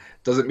Utah.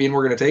 Doesn't mean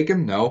we're going to take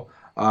him? No.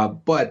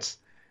 But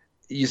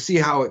you see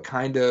how it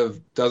kind of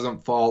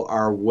doesn't fall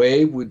our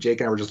way. Jake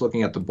and I were just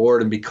looking at the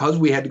board, and because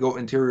we had to go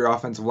interior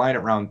offensive line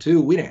at round 2,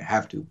 we didn't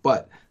have to.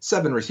 But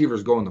 7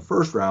 receivers go in the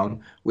 1st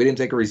round. We didn't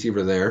take a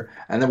receiver there.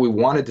 And then we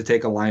wanted to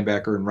take a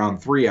linebacker in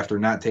round 3 after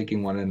not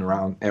taking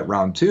one at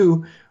round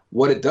 2.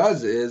 What it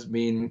does is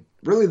mean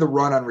really the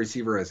run on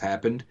receiver has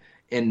happened,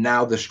 and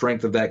now the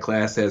strength of that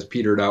class has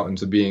petered out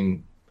into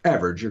being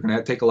average. You're going to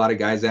have to take a lot of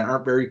guys that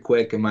aren't very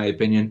quick, in my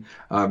opinion,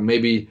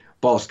 maybe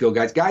ball skill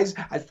guys. Guys,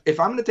 if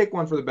I'm going to take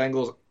one for the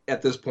Bengals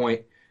at this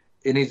point,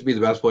 it needs to be the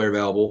best player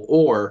available,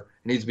 or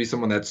it needs to be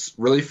someone that's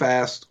really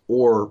fast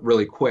or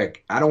really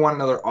quick. I don't want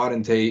another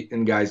Auden Tate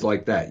and guys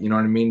like that. You know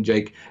what I mean,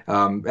 Jake?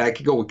 I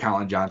could go with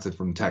Colin Johnson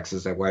from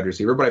Texas at wide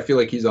receiver, but I feel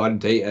like he's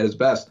Auden Tate at his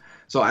best.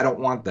 So I don't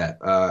want that.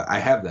 I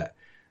have that.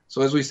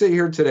 So as we sit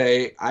here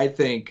today, I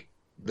think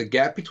the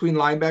gap between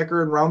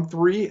linebacker in round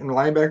 3 and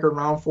linebacker in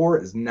round 4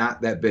 is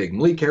not that big.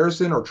 Malik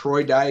Harrison or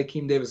Troy Dye,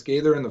 Akeem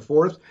Davis-Gaither in the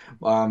 4th,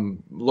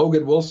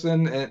 Logan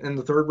Wilson in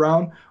the 3rd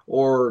round,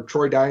 or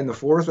Troy Dye in the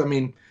 4th. I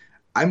mean,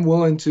 I'm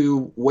willing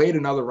to wait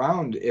another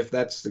round if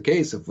that's the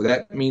case. If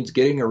that means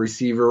getting a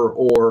receiver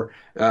or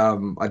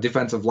a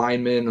defensive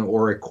lineman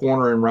or a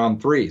corner in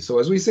round 3. So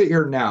as we sit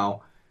here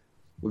now,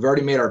 we've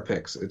already made our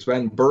picks. It's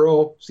been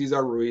Burrow,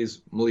 Cesar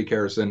Ruiz, Malik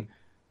Harrison.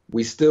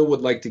 We still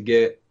would like to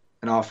get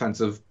an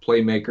offensive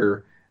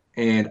playmaker,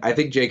 and I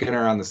think Jake and I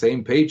are on the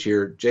same page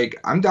here. Jake,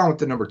 I'm down with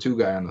the number 2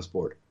 guy on this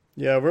board.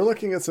 Yeah, we're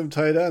looking at some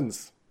tight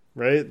ends,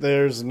 right?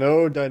 There's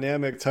no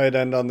dynamic tight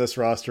end on this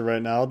roster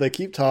right now. They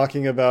keep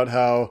talking about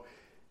how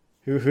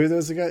who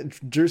there's a guy,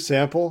 Drew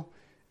Sample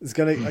is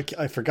going to,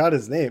 I forgot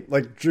his name.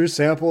 Like, Drew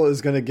Sample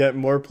is going to get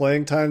more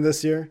playing time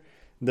this year.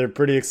 They're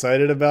pretty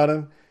excited about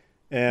him,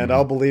 and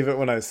I'll believe it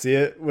when I see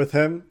it with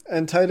him.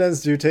 And tight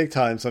ends do take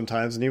time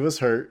sometimes, and he was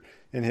hurt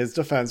in his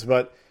defense,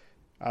 but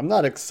I'm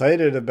not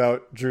excited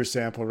about Drew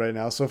Sample right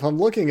now. So if I'm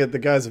looking at the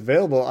guys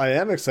available, I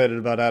am excited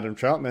about Adam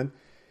Troutman.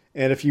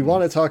 And if you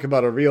want to talk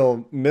about a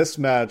real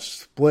mismatch,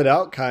 split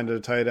out kind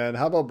of tight end,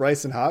 how about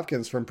Bryson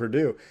Hopkins from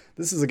Purdue?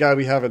 This is a guy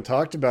we haven't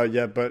talked about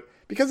yet, but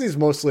because he's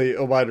mostly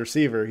a wide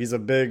receiver, he's a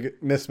big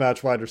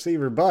mismatch wide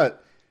receiver,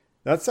 but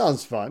that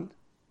sounds fun.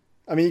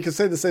 I mean, you could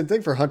say the same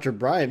thing for Hunter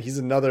Bryant. He's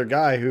another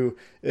guy who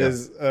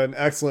is an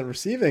excellent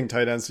receiving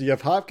tight end. So you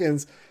have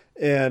Hopkins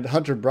and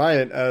Hunter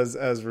Bryant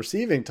as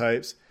receiving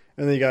types.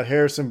 And then you got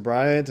Harrison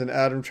Bryant and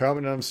Adam Troutman,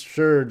 and I'm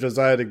sure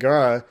Josiah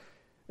DeGara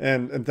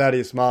and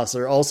Thaddeus Moss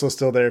are also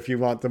still there if you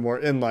want the more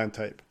inline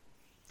type.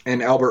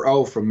 And Albert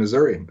O from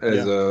Missouri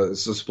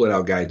is a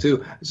split-out guy,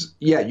 too.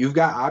 Yeah, you've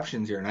got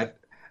options here. And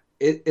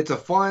it's a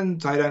fun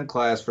tight end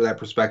class for that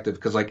perspective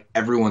because, like,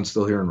 everyone's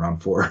still here in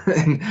round 4.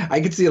 And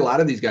I could see a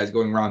lot of these guys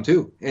going round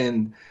 2.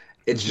 And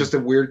it's just a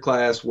weird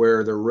class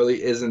where there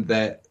really isn't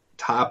that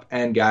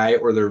top-end guy,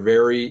 or they're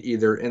very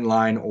either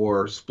inline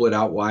or split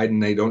out wide,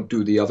 and they don't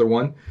do the other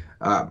one.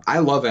 I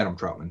love Adam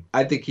Troutman.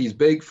 I think he's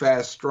big,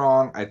 fast,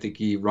 strong. I think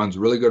he runs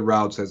really good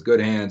routes, has good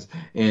hands,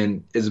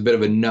 and is a bit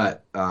of a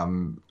nut.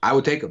 I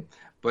would take him.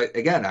 But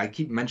again, I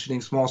keep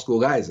mentioning small school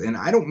guys, and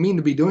I don't mean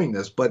to be doing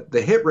this, but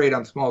the hit rate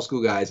on small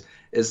school guys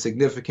is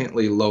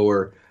significantly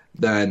lower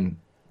than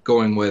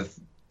going with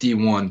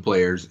D1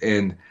 players.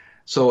 And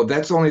so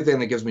that's the only thing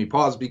that gives me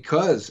pause,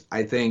 because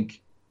I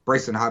think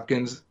Bryson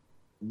Hopkins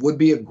would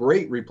be a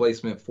great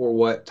replacement for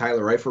what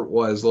Tyler Eifert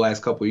was the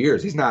last couple of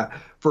years. He's not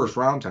first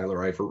round Tyler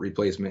Eifert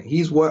replacement.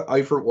 He's what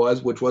Eifert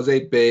was, which was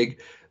a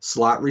big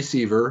slot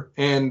receiver.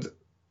 And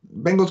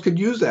Bengals could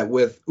use that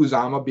with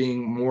Uzama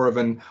being more of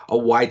a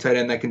wide tight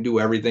end that can do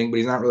everything, but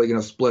he's not really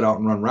going to split out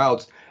and run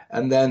routes.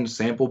 And then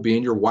Sample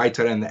being your wide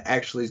tight end that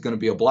actually is going to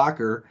be a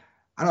blocker.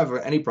 I don't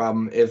have any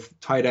problem if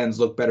tight ends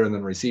look better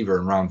than receiver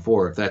in round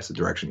 4, if that's the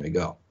direction they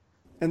go.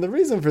 And the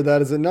reason for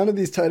that is that none of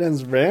these tight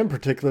ends ran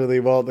particularly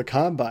well at the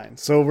combine.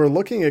 So we're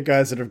looking at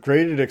guys that have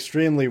graded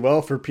extremely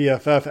well for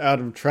PFF,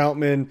 Adam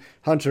Troutman,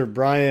 Hunter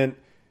Bryant,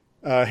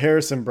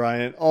 Harrison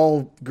Bryant,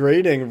 all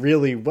grading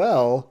really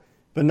well,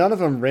 but none of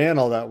them ran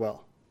all that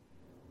well.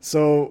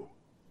 So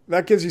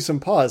that gives you some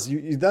pause.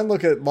 You then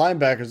look at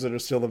linebackers that are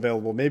still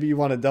available. Maybe you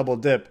want to double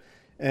dip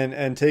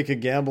and take a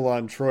gamble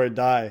on Troy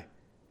Dye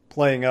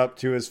playing up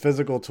to his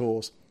physical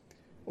tools.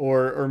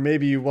 Or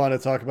maybe you want to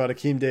talk about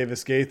Akeem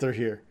Davis-Gaither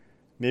here.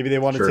 Maybe they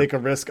want to take a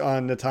risk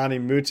on Netani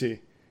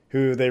Muti,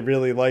 who they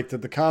really liked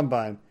at the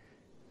combine,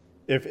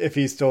 if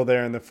he's still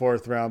there in the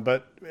 4th round.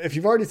 But if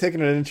you've already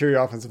taken an interior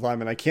offensive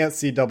lineman, I can't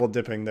see double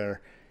dipping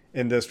there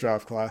in this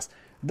draft class.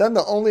 Then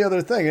the only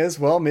other thing is,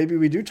 well, maybe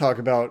we do talk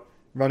about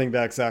running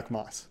back Zach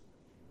Moss.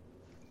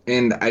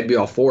 And I'd be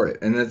all for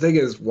it. And the thing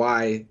is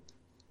why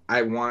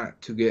I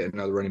want to get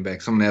another running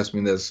back. Someone asked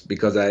me this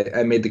because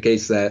I made the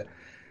case that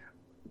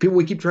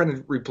we keep trying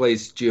to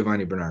replace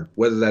Giovanni Bernard,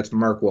 whether that's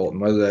Mark Walton,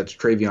 whether that's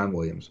Travion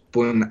Williams.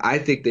 But I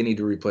think they need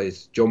to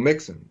replace Joe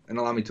Mixon. And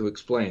allow me to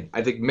explain.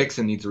 I think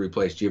Mixon needs to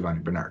replace Giovanni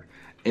Bernard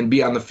and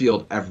be on the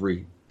field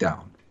every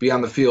down. Be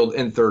on the field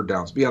in 3rd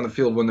downs. Be on the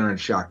field when they're in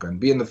shotgun.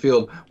 Be in the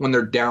field when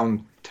they're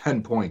down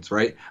 10 points,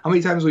 right? How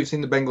many times have we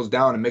seen the Bengals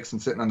down and Mixon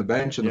sitting on the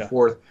bench in the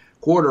 4th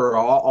quarter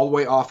all the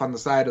way off on the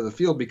side of the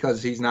field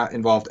because he's not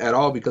involved at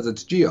all because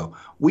it's Gio?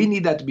 We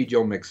need that to be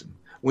Joe Mixon.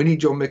 We need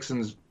Joe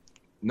Mixon's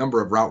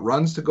number of route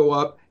runs to go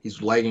up.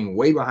 He's lagging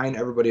way behind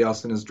everybody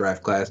else in his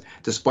draft class,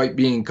 despite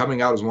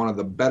coming out as one of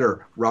the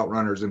better route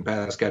runners and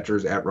pass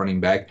catchers at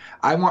running back.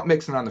 I want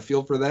Mixon on the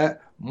field for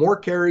that. More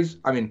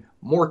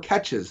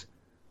catches,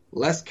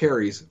 less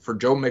carries for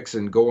Joe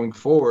Mixon going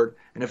forward.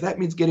 And if that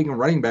means getting a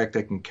running back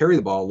that can carry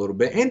the ball a little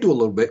bit and do a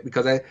little bit,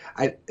 because I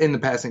in the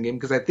passing game,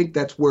 because I think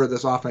that's where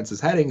this offense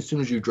is heading. As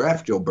soon as you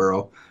draft Joe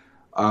Burrow,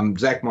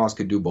 Zach Moss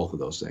could do both of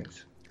those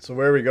things. So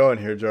where are we going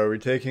here, Joe? Are we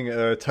taking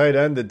a tight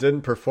end that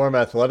didn't perform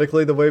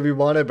athletically the way we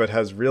wanted but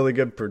has really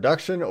good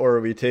production? Or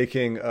are we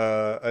taking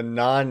a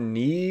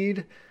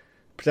non-need,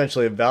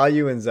 potentially a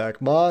value in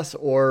Zach Moss?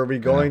 Or are we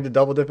going to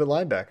double dip at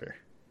linebacker?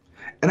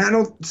 And I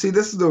don't see,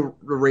 this is the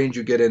range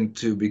you get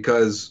into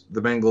because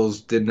the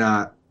Bengals did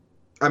not.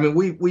 I mean,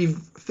 we've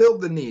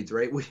filled the needs,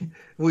 right? We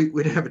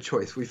didn't have a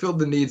choice. We filled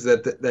the needs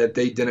that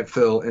they didn't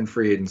fill in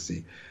free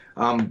agency.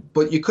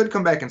 But you could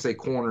come back and say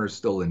corner is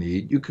still a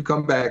need. You could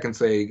come back and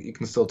say you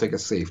can still take a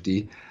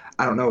safety.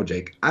 I don't know,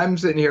 Jake. I'm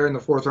sitting here in the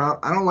 4th round.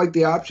 I don't like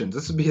the options.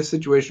 This would be a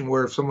situation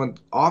where if someone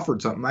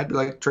offered something, I'd be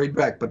like, trade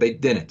back, but they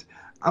didn't.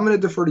 I'm going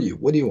to defer to you.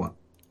 What do you want?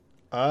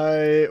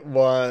 I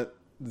want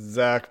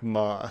Zach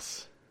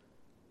Moss.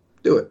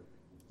 Do it.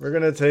 We're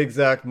going to take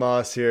Zach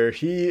Moss here.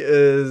 He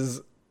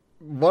is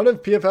one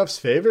of PFF's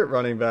favorite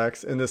running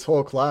backs in this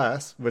whole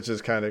class, which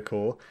is kind of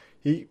cool.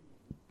 He,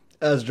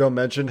 as Joe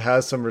mentioned,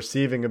 has some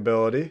receiving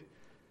ability,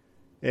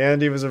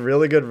 and he was a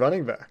really good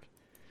running back.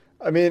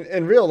 I mean,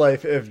 in real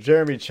life, if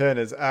Jeremy Chin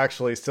is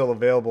actually still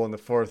available in the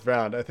 4th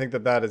round, I think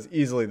that is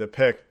easily the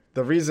pick.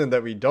 The reason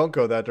that we don't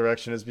go that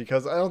direction is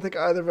because I don't think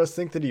either of us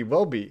think that he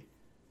will be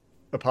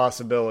a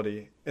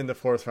possibility in the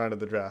 4th round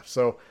of the draft.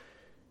 So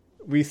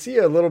we see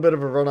a little bit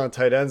of a run on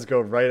tight ends go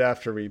right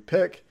after we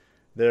pick.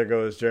 There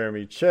goes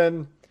Jeremy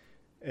Chin,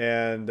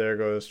 and there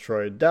goes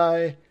Troy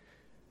Dye.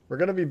 We're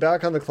going to be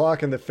back on the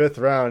clock in the 5th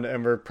round,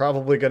 and we're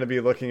probably going to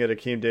be looking at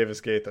Akeem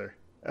Davis-Gaither.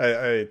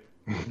 I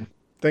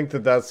think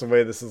that that's the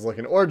way this is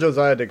looking. Or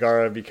Josiah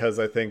DeGara, because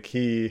I think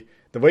the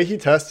way he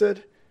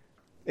tested,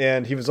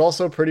 and he was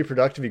also pretty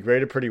productive. He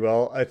graded pretty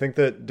well. I think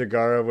that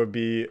DeGara would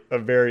be a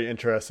very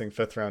interesting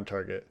 5th round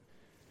target.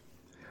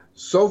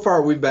 So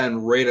far, we've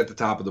been right at the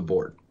top of the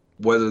board,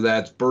 whether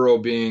that's Burrow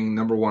being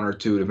number 1 or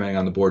 2, depending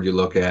on the board you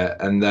look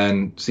at. And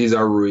then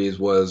Cesar Ruiz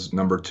was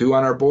number 2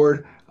 on our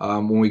board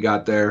when we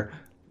got there.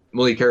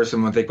 Malik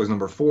Harrison, I think, was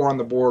number 4 on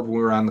the board when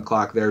we were on the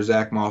clock there.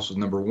 Zach Moss was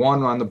number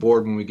 1 on the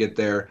board when we get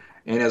there.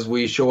 And as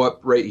we show up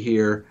right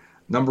here,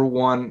 number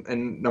 1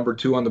 and number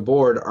 2 on the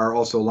board are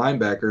also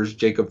linebackers.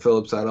 Jacob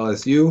Phillips at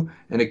LSU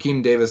and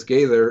Akeem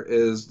Davis-Gaither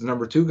is the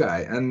number 2 guy.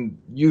 And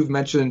you've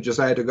mentioned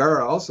Josiah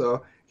DeGara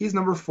also. He's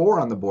number 4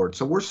 on the board.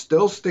 So we're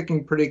still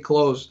sticking pretty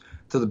close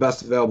to the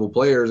best available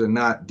players and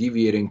not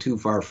deviating too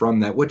far from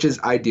that, which is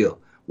ideal,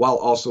 while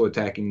also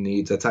attacking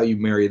needs. That's how you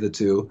marry the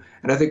two.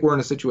 And I think we're in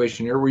a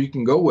situation here where you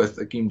can go with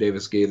Akeem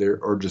Davis-Gaither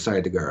or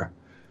Josiah DeGara.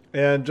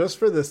 And just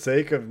for the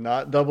sake of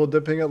not double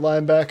dipping at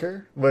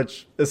linebacker,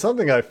 which is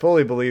something I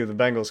fully believe the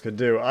Bengals could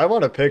do, I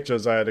want to pick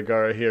Josiah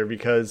DeGara here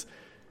because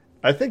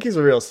I think he's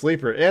a real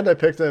sleeper. And I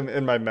picked him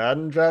in my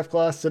Madden draft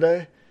class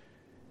today,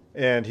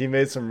 and he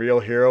made some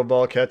real hero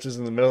ball catches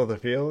in the middle of the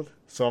field.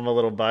 So I'm a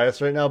little biased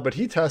right now, but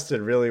he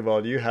tested really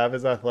well. Do you have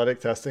his athletic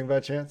testing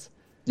by chance?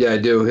 Yeah, I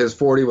do. His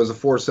 40 was a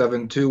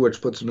 4.72,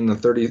 which puts him in the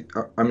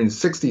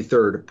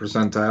 63rd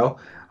percentile.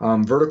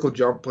 Vertical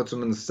jump puts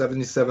him in the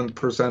 77th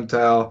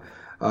percentile.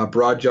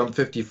 Broad jump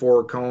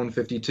 54, cone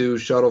 52,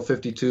 shuttle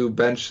 52,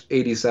 bench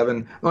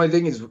 87. The only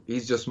thing is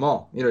he's just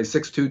small. He's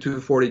 6'2",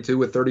 242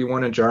 with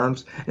 31-inch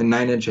arms and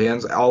 9-inch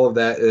hands. All of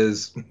that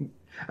is,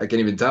 I can't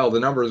even tell the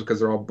numbers because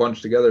they're all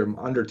bunched together,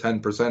 under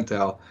 10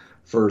 percentile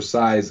for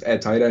size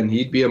at tight end.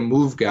 He'd be a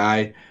move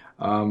guy.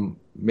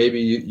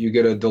 Maybe you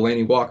get a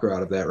Delaney Walker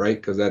out of that, right?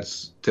 Because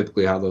that's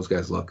typically how those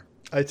guys look.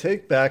 I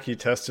take back he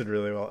tested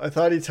really well. I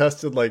thought he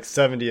tested like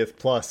 70th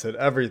plus at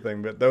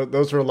everything, but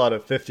those were a lot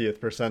of 50th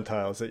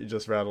percentiles that you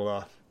just rattled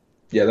off.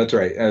 Yeah, that's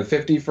right.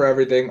 50 for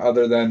everything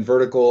other than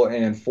vertical,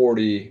 and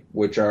 40,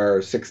 which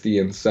are 60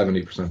 and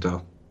 70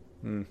 percentile.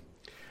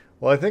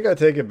 Well, I think I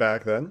take it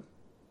back then.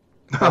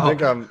 I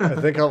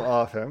think I'm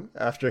off him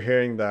after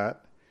hearing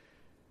that.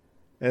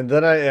 And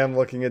then I am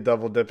looking at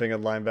double dipping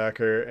at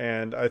linebacker,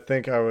 and I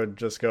think I would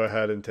just go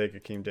ahead and take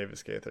Akeem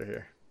Davis-Gaither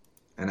here.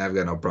 And I've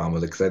got no problem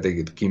with it because I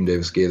think Akeem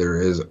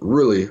Davis-Gaither is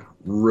really,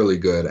 really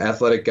good.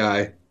 Athletic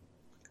guy,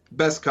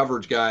 best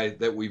coverage guy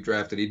that we've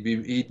drafted.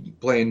 He'd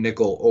play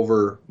nickel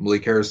over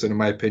Malik Harrison, in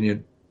my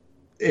opinion.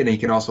 And he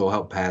can also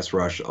help pass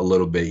rush a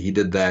little bit. He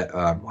did that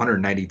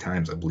 190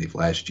 times, I believe,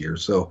 last year.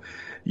 So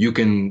you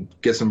can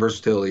get some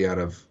versatility out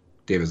of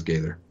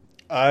Davis-Gaither.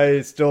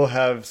 I still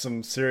have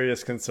some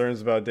serious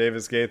concerns about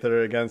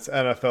Davis-Gaither against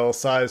NFL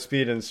size,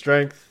 speed, and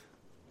strength.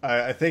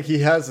 I think he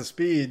has the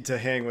speed to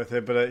hang with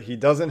it, but he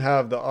doesn't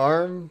have the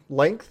arm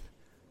length.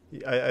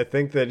 I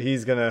think that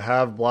he's going to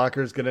have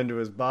blockers get into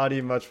his body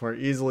much more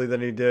easily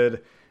than he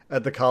did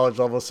at the college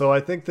level. So I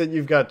think that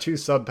you've got two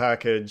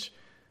sub-package,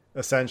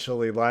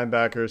 essentially,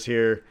 linebackers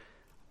here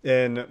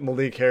in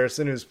Malik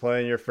Harrison, who's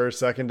playing your first,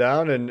 second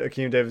down, and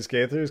Akeem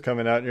Davis-Gaither, who's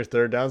coming out in your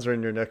third downs or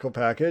in your nickel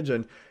package.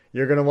 And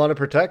you're going to want to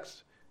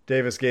protect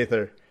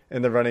Davis-Gaither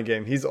in the running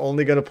game. He's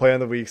only going to play on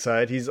the weak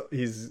side.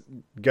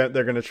 They're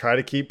going to try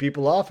to keep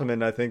people off him,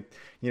 and I think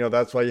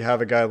that's why you have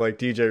a guy like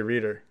DJ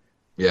Reader.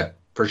 Yeah,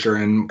 for sure.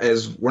 And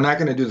as we're not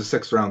going to do the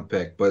 6th round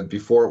pick, but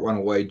before it went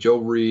away, Joe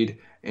Reed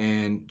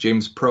and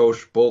James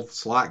Proche, both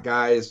slot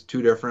guys,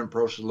 two different.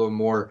 Proche is a little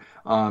more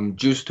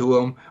juice to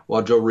him,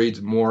 while Joe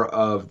Reed's more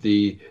of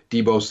the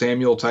Deebo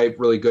Samuel type,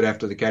 really good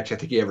after the catch. I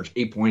think he averaged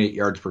 8.8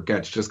 yards per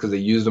catch just because they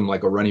used him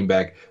like a running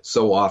back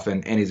so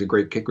often, and he's a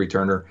great kick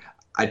returner.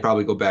 I'd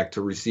probably go back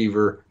to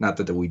receiver. Not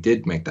that we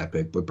did make that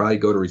pick, but probably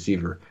go to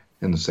receiver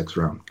in the 6th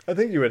round. I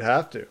think you would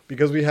have to,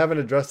 because we haven't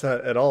addressed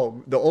that at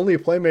all. The only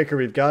playmaker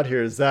we've got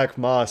here is Zach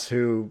Moss,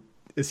 who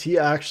is he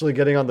actually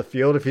getting on the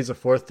field if he's a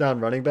 4th down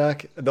running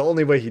back? The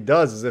only way he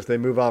does is if they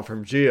move on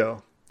from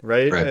Gio,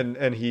 right?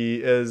 And he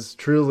is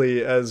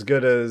truly as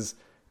good as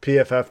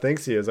PFF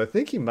thinks he is. I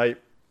think he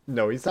might.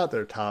 No, he's not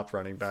their top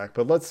running back,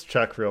 but let's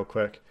check real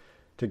quick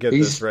to get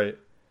this right.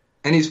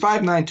 And he's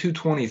 5'9",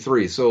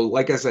 223. So,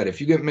 like I said, if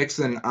you get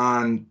Mixon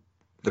on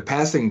the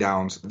passing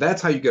downs,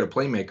 that's how you get a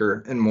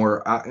playmaker and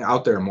more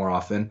out there more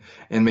often.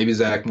 And maybe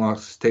Zach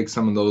Moss takes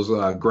some of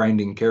those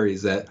grinding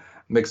carries that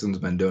Mixon's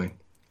been doing.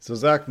 So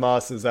Zach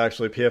Moss is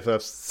actually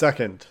PFF's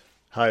 2nd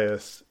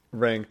highest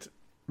ranked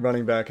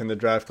running back in the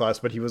draft class,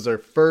 but he was their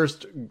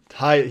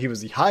he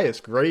was the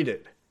highest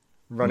graded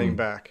running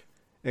back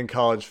in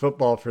college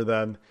football for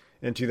them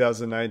in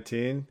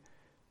 2019.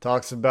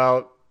 Talks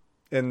about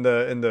in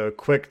the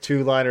quick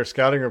 2-liner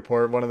scouting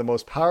report, one of the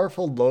most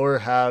powerful lower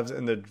halves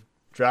in the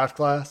draft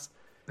class.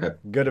 Yep.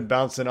 Good at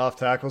bouncing off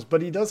tackles,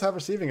 but he does have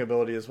receiving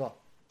ability as well.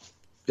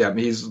 Yeah,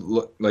 he's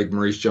like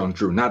Maurice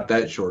Jones-Drew, not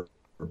that short,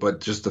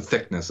 but just the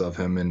thickness of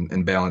him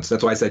and balance.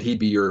 That's why I said he'd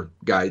be your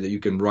guy that you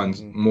can run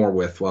more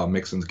with while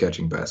Mixon's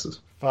catching passes.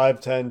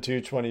 5'10",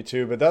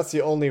 222, but that's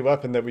the only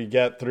weapon that we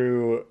get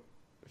through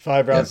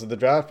 5 rounds of the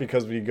draft,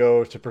 because we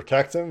go to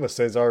protect him with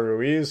Cesar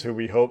Ruiz, who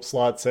we hope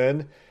slots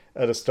in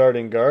at a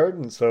starting guard.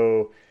 And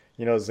so,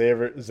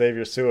 Xavier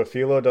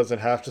Su'a-Filo doesn't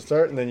have to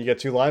start. And then you get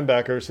two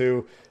linebackers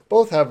who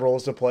both have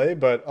roles to play,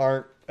 but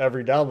aren't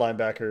every down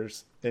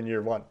linebackers in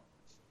year one.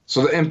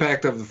 So the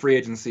impact of the free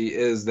agency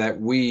is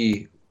that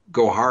we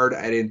go hard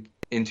at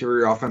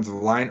interior offensive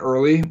line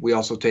early. We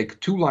also take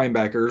 2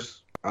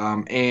 linebackers,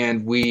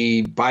 and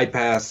we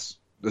bypass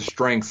the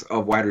strengths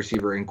of wide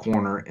receiver and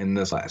corner in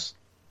this class.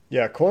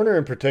 Yeah, corner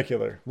in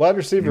particular. Wide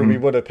receiver we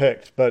would have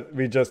picked, but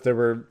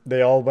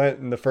they all went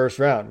in the 1st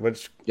round,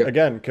 which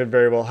again could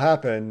very well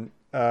happen.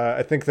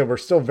 I think that we're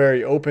still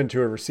very open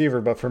to a receiver,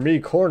 but for me,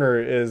 corner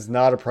is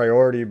not a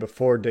priority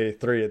before day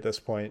 3 at this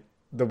point.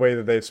 The way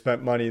that they've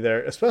spent money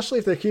there, especially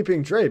if they're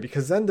keeping Dre,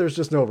 because then there's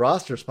just no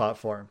roster spot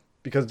for him.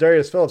 Because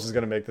Darius Phillips is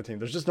going to make the team.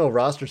 There's just no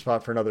roster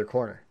spot for another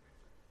corner.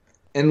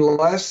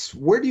 Unless,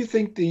 where do you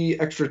think the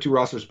extra 2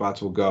 roster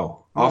spots will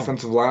go?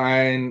 Offensive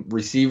line,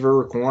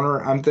 receiver,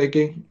 corner, I'm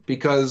thinking?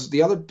 Because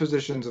the other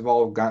positions have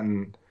all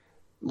gotten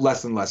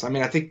less and less. I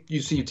mean, I think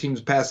you see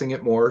teams passing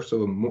it more,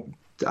 so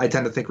I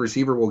tend to think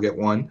receiver will get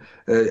 1.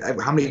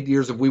 How many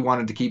years have we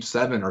wanted to keep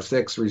 7 or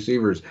 6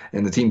 receivers,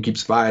 and the team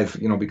keeps 5,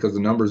 because of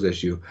the numbers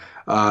issue?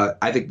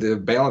 I think the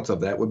balance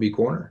of that would be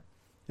corner.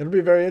 It'll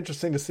be very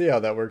interesting to see how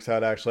that works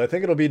out, actually. I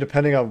think it'll be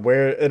depending on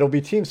where, it'll be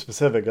team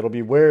specific. It'll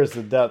be where is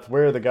the depth,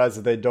 where are the guys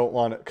that they don't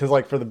want it. Because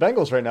like for the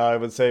Bengals right now, I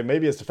would say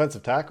maybe it's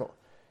defensive tackle.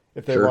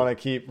 If they want to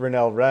keep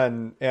Rennell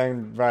Wren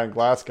and Ryan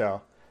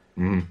Glasgow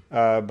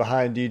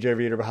behind DJ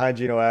Reed or behind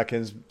Geno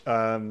Atkins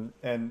and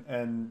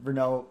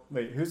Rennell,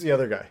 who's the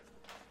other guy?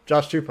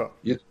 Josh Tupou.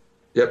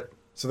 Yep.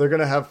 So they're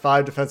going to have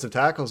 5 defensive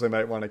tackles they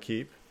might want to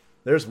keep.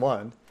 There's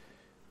one.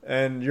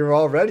 And you're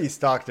already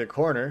stocked at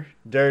corner.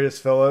 Darius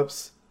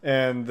Phillips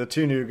and the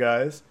 2 new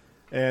guys,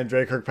 and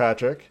Dre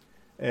Kirkpatrick,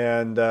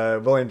 and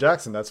William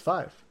Jackson. That's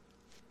 5.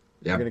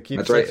 Yeah, you're going to keep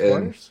that's 6 right.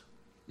 corners?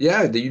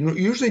 Yeah, they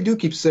usually do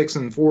keep 6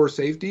 and 4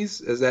 safeties.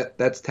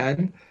 That's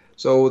 10.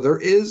 So there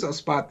is a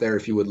spot there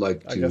if you would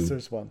like to. I guess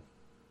there's one.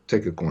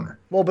 Take a corner.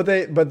 Well, but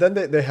then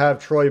they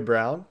have Troy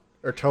Brown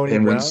or Tony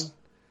and Brown.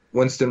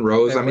 Winston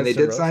Rose. And They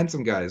did sign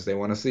some guys. They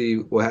want to see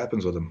what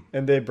happens with them.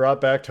 And they brought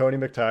back Tony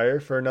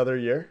McTire for another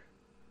year.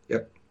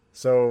 Yep.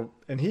 So,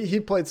 and he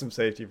played some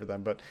safety for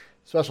them, but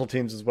special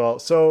teams as well.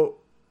 So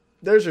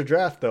there's your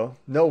draft, though.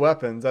 No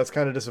weapons. That's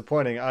kind of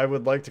disappointing. I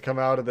would like to come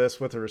out of this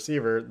with a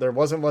receiver. There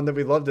wasn't one that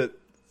we loved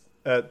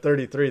at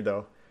 33,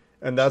 though.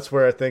 And that's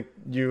where I think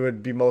you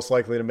would be most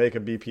likely to make a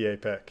BPA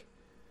pick.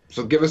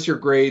 So give us your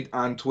grade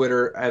on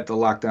Twitter at the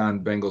Locked On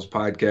Bengals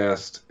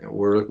podcast.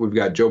 We've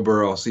got Joe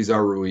Burrow,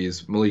 Cesar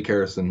Ruiz, Malik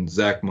Harrison,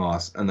 Zach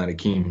Moss, and then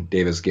Akeem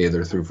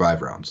Davis-Gaither through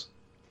 5 rounds.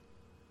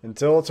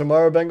 Until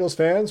tomorrow, Bengals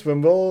fans,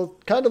 when we'll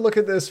kind of look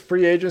at this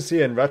free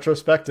agency in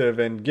retrospective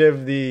and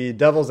give the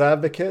devil's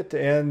advocate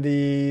and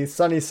the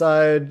sunny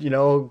side,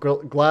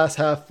 glass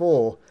half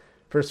full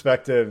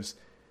perspectives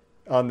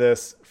on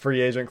this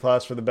free agent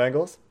class for the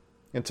Bengals.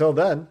 Until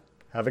then,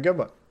 have a good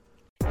one.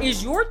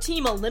 Is your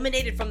team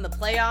eliminated from the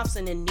playoffs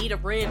and in need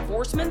of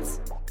reinforcements?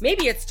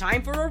 Maybe it's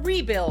time for a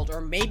rebuild, or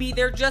maybe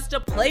they're just a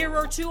player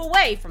or 2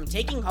 away from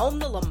taking home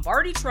the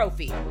Lombardi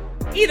Trophy.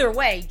 Either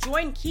way,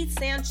 join Keith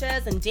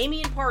Sanchez and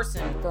Damian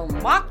Parson for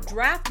Mock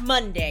Draft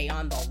Monday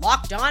on the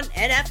Locked On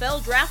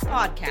NFL Draft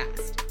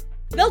Podcast.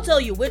 They'll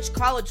tell you which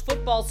college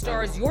football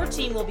stars your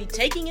team will be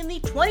taking in the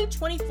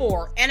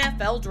 2024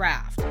 NFL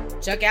Draft.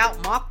 Check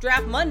out Mock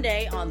Draft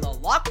Monday on the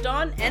Locked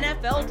On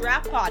NFL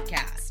Draft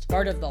Podcast,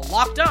 part of the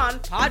Locked On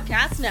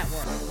Podcast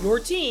Network, your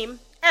team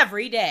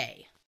every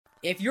day.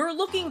 If you're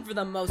looking for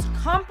the most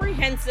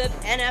comprehensive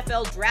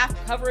NFL draft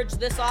coverage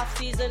this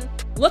offseason,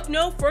 look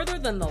no further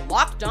than the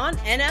Locked On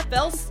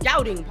NFL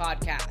Scouting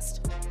Podcast.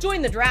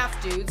 Join the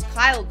draft dudes,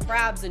 Kyle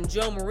Krabs and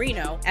Joe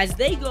Marino, as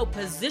they go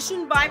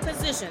position by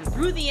position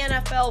through the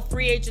NFL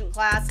free agent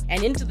class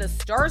and into the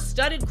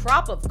star-studded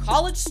crop of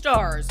college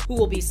stars who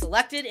will be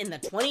selected in the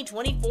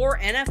 2024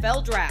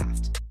 NFL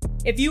Draft.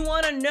 If you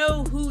want to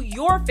know who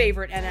your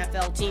favorite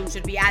NFL team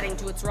should be adding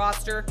to its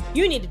roster,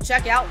 you need to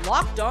check out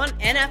Locked On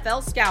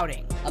NFL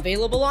Scouting,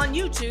 available on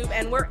YouTube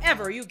and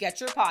wherever you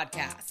get your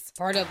podcasts.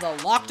 Part of the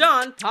Locked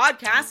On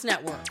Podcast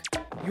Network,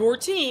 your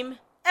team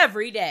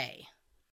every day.